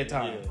dial-up at that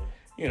time.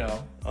 Yeah.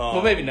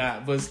 Well, maybe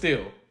not, but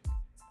still.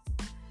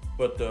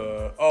 But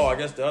I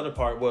guess the other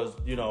part was,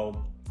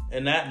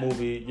 in that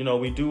movie,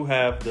 we do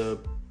have the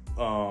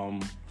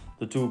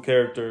 2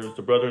 characters,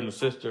 the brother and the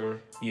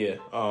sister. Yeah.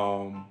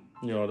 The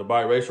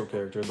biracial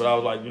characters. But I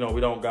was like,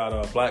 we don't got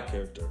a black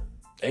character.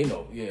 Ain't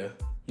no, yeah.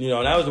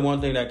 And that was the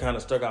one thing that kind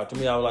of stuck out to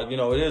me. I was like,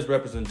 it is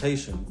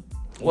representation.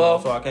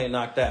 So I can't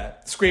knock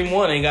that. Scream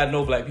 1 ain't got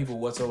no black people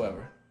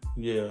whatsoever.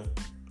 Yeah,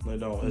 they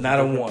don't. Not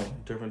a 1.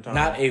 Different time.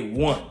 Not a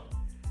 1.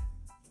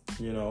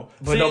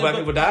 But no black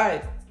people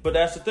died. But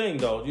that's the thing,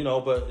 though,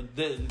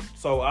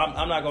 so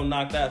I'm not gonna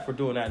knock that for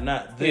doing that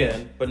not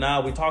then. Yeah. But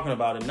now we're talking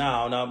about it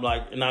now, and I'm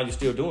like, now you're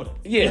still doing it.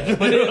 Yeah,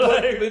 but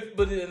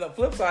the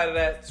flip side of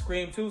that,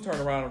 Scream 2 turned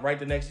around right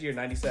the next year,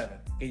 97.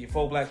 Get you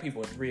 4 black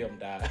people and 3 of them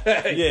died.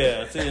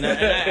 Yeah, see, and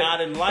I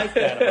didn't like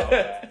that about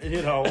that, and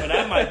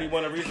that might be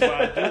one of the reasons why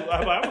I do.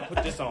 I'm gonna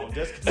put this on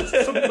just because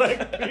there's some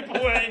black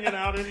people hanging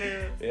out in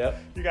there.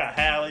 Yep. You got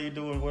Hallie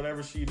doing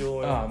whatever she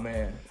doing. Oh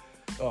man.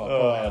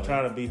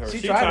 Trying to be her.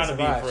 She's trying to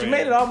be friends. She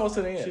made it almost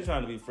to the end. She's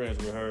trying to be friends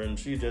with her, and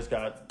she just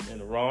got in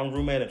the wrong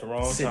roommate at the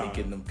wrong city time.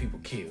 Getting them people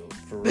killed.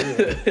 For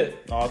real.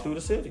 All through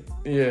the city.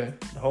 Yeah.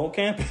 The whole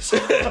campus.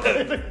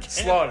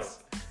 Slaughtered.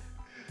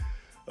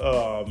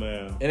 Oh,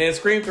 man. And then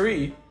Scream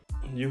 3.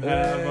 You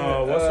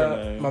have, what's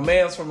her name? My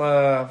man's from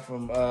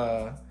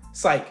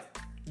Psych.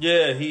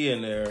 Yeah, he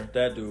in there.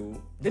 That dude.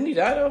 Didn't he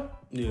die, though?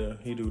 Yeah,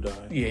 he do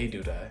die. Yeah, he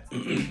do die.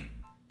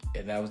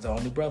 And that was the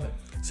only brother.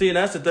 See, and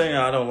that's the thing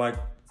I don't like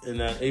in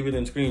that, even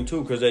in Scream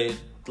 2, because they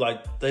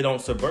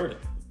don't subvert it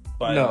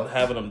by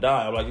having them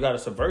die. I'm like, you got to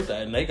subvert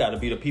that, and they got to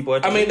be the people.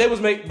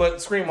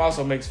 But Scream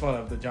also makes fun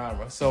of the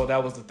genre, so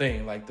that was the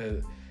thing. Like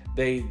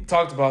they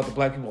talked about the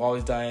black people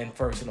always dying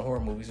first in the horror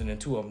movies, and then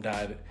 2 of them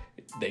died.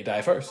 They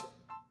died first.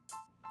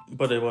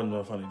 But it wasn't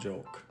a funny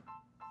joke.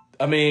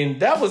 I mean,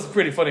 that was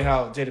pretty funny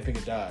how Jada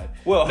Pinkett died.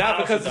 Well, not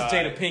because it's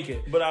Jada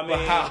Pinkett, but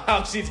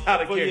how she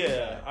died.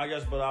 I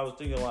guess. But I was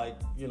thinking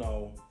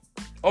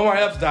Omar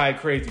Epps died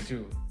crazy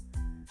too.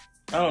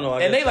 I don't know.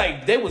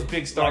 They was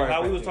big stars. Like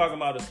how we was talking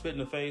about a spit in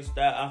the face.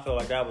 That I felt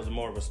like that was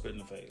more of a spit in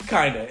the face.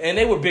 Kinda, and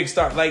they were big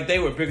stars. Like they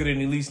were bigger than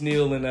Elise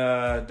Neal and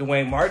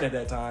Dwayne Martin at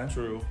that time.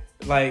 True.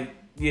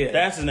 Yeah,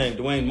 that's his name,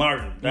 Dwayne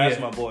Martin. That's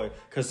my boy.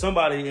 Because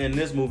somebody in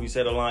this movie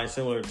said a line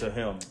similar to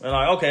him, and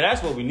okay,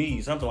 that's what we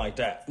need, something like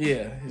that.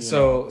 Yeah.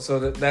 So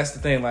that's the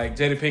thing. Like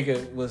Jada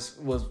Pinkett was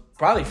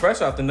probably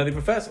fresh off the Nutty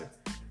Professor.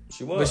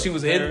 She was, but she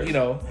was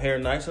hair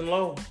nice and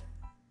low.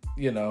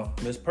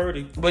 Miss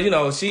Purdy. But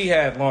she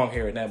had long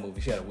hair in that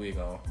movie. She had a wig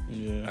on.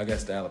 Yeah. I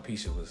guess the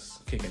alopecia was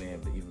kicking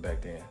in even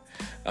back then.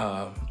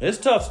 It's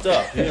tough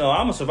stuff.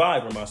 I'm a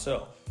survivor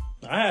myself.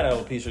 I had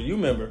alopecia. You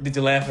remember? Did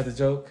you laugh at the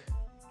joke?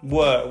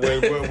 What?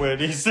 Where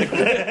these? I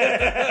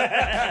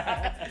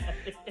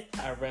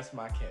rest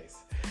my case.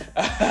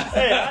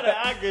 Hey,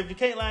 if you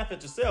can't laugh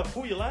at yourself,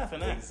 who you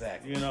laughing at?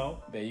 Exactly.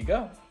 There you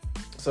go.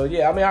 So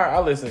yeah, I mean,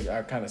 our lists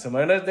are kind of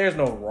similar. And there's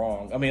no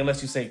wrong. I mean,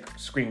 unless you say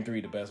Scream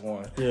 3 the best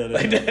one.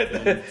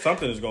 Yeah,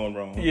 something is going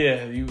wrong.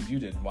 Yeah, you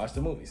didn't watch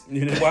the movies.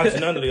 You didn't watch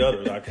none of the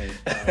others. I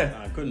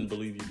couldn't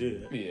believe you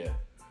did. Yeah,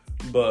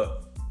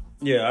 but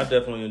yeah, I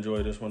definitely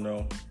enjoyed this one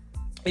though.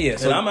 Yeah,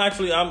 so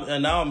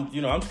and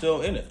I'm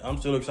still in it. I'm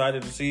still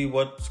excited to see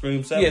what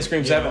Scream 7. Yeah,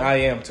 Scream 7. I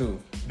am too.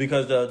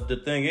 Because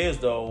the thing is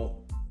though.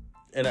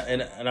 And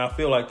I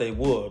feel like they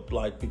would,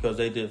 because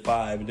they did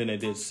 5 and then they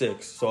did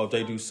 6. So if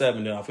they do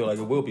 7, then I feel like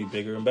it will be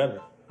bigger and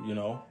better,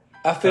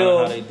 I feel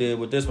how they did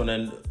with this one.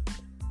 And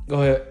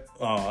go ahead.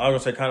 I was gonna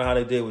say kind of how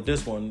they did with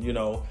this one,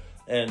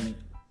 And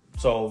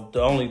so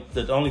the only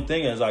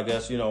thing is, I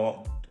guess,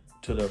 to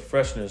the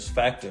freshness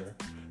factor,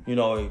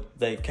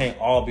 they can't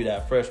all be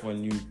that fresh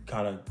when you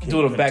kind of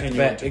do them back to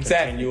back.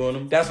 Exactly.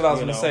 Them, that's what I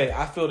was gonna say.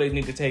 I feel they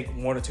need to take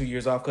 1 or 2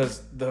 years off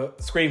because the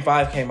Scream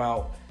 5 came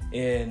out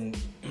in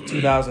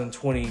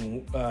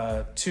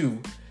 2022.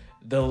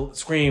 The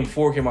Scream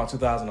 4 came out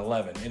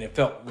 2011, and it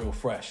felt real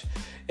fresh.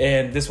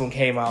 And this one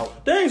came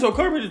out. Dang, so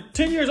Kirby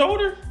 10 years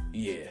older?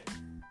 Yeah.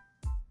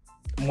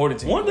 More than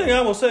 10 One thing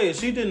I will say is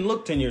she didn't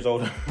look 10 years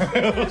older. She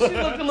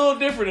looked a little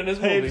different in this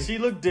movie. Hey, she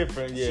looked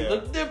different, yeah. She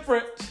looked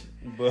different.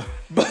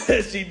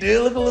 But she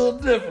did look a little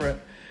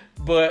different.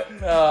 But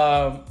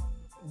no,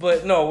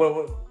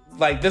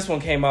 this one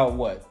came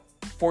out,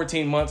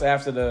 14 months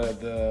after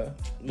the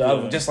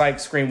other one, just like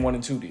Scream 1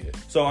 and 2 did.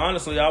 So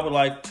honestly, I would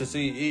like to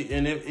see,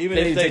 and even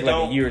if they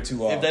don't, a year or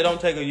two off. If they don't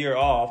take a year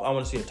off, I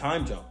want to see a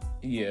time jump.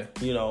 Yeah.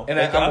 And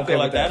I feel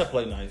like that'll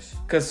play nice.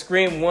 Because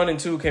Scream 1 and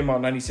 2 came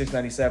out 96,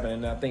 97,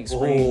 and I think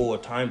Scream... a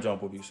time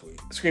jump would be sweet.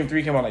 Scream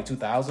 3 came out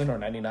 2000 or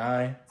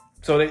 99.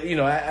 So they,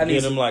 I need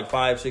Give them like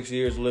 5-6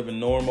 years living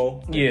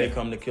normal. And they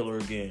come to kill her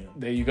again.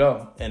 There you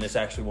go. And it's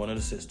actually one of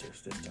the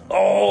sisters this time.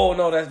 Oh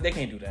no, they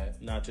can't do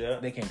that. Not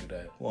yet. They can't do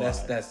that. Why?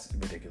 That's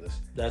ridiculous.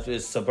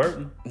 It's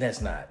subverting. That's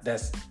not.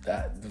 That's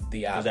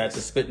the obvious. Is that the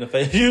spit in the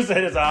face? You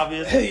said it's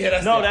obvious. Yeah,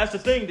 that's the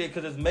thing,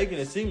 because it's making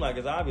it seem like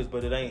it's obvious,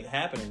 but it ain't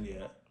happening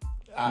yet.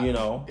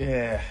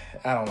 Yeah,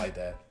 I don't like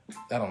that.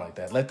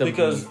 Let them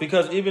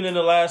because even in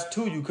the last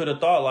two, you could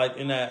have thought like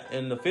in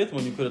the fifth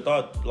one, you could have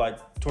thought like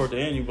toward the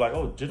end, you'd be like,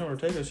 oh, Jenna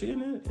Ortega, is she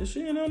in it? Is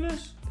she in on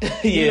this?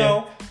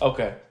 Yeah.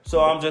 Okay.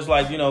 So I'm just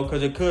like,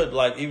 because it could,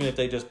 like, even if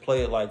they just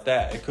play it like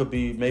that, it could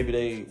be maybe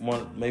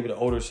the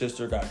older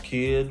sister got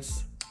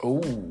kids. Ooh.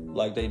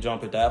 Like they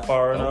jump it that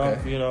far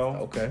enough,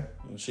 Okay.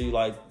 And she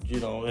like,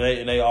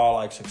 and they all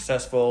like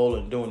successful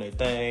and doing their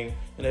thing,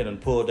 and they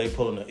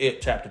pulling the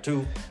It Chapter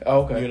 2.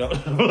 Okay.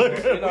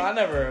 I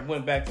never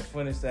went back to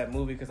finish that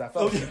movie because I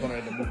fell asleep on it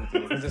in the movie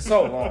theater because it's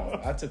so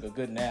long. I took a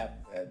good nap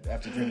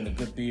after drinking a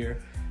good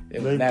beer.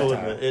 It was nap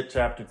time. The It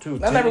Chapter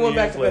 2. I never went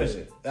back to finish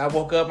it. I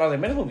woke up and I was like,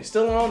 man, this movie's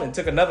still on, and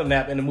took another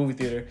nap in the movie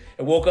theater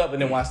and woke up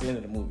and then watched the end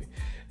of the movie.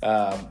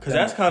 Because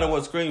that's kind of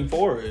what Scream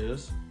 4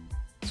 is.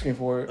 Scream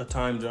 4? A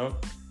time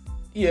jump.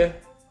 Yeah.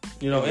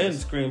 And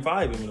Scream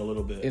 5 even a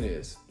little bit. It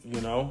is.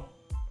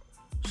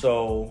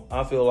 So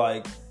I feel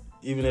like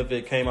even if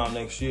it came out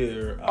next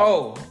year.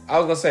 I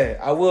will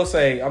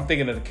say, I'm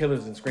thinking of the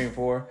killers in Scream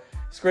 4.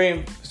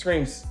 Scream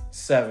 6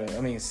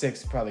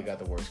 probably got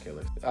the worst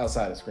killers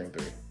outside of Scream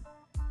 3.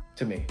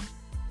 To me.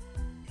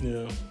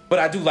 Yeah. But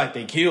I do like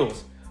their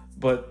kills.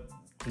 But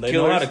they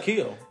know how to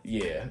kill.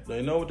 Yeah.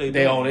 They know what they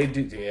do. They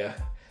do, yeah.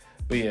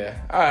 But yeah.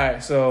 All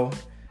right, so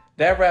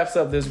that wraps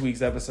up this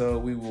week's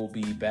episode. We will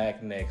be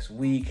back next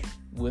week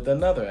with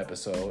another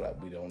episode.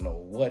 We don't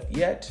know what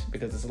yet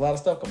because there's a lot of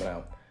stuff coming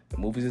out. The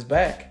movies is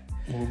back.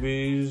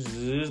 Movies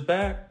is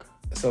back.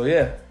 So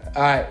yeah.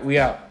 All right, we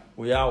out.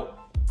 We out.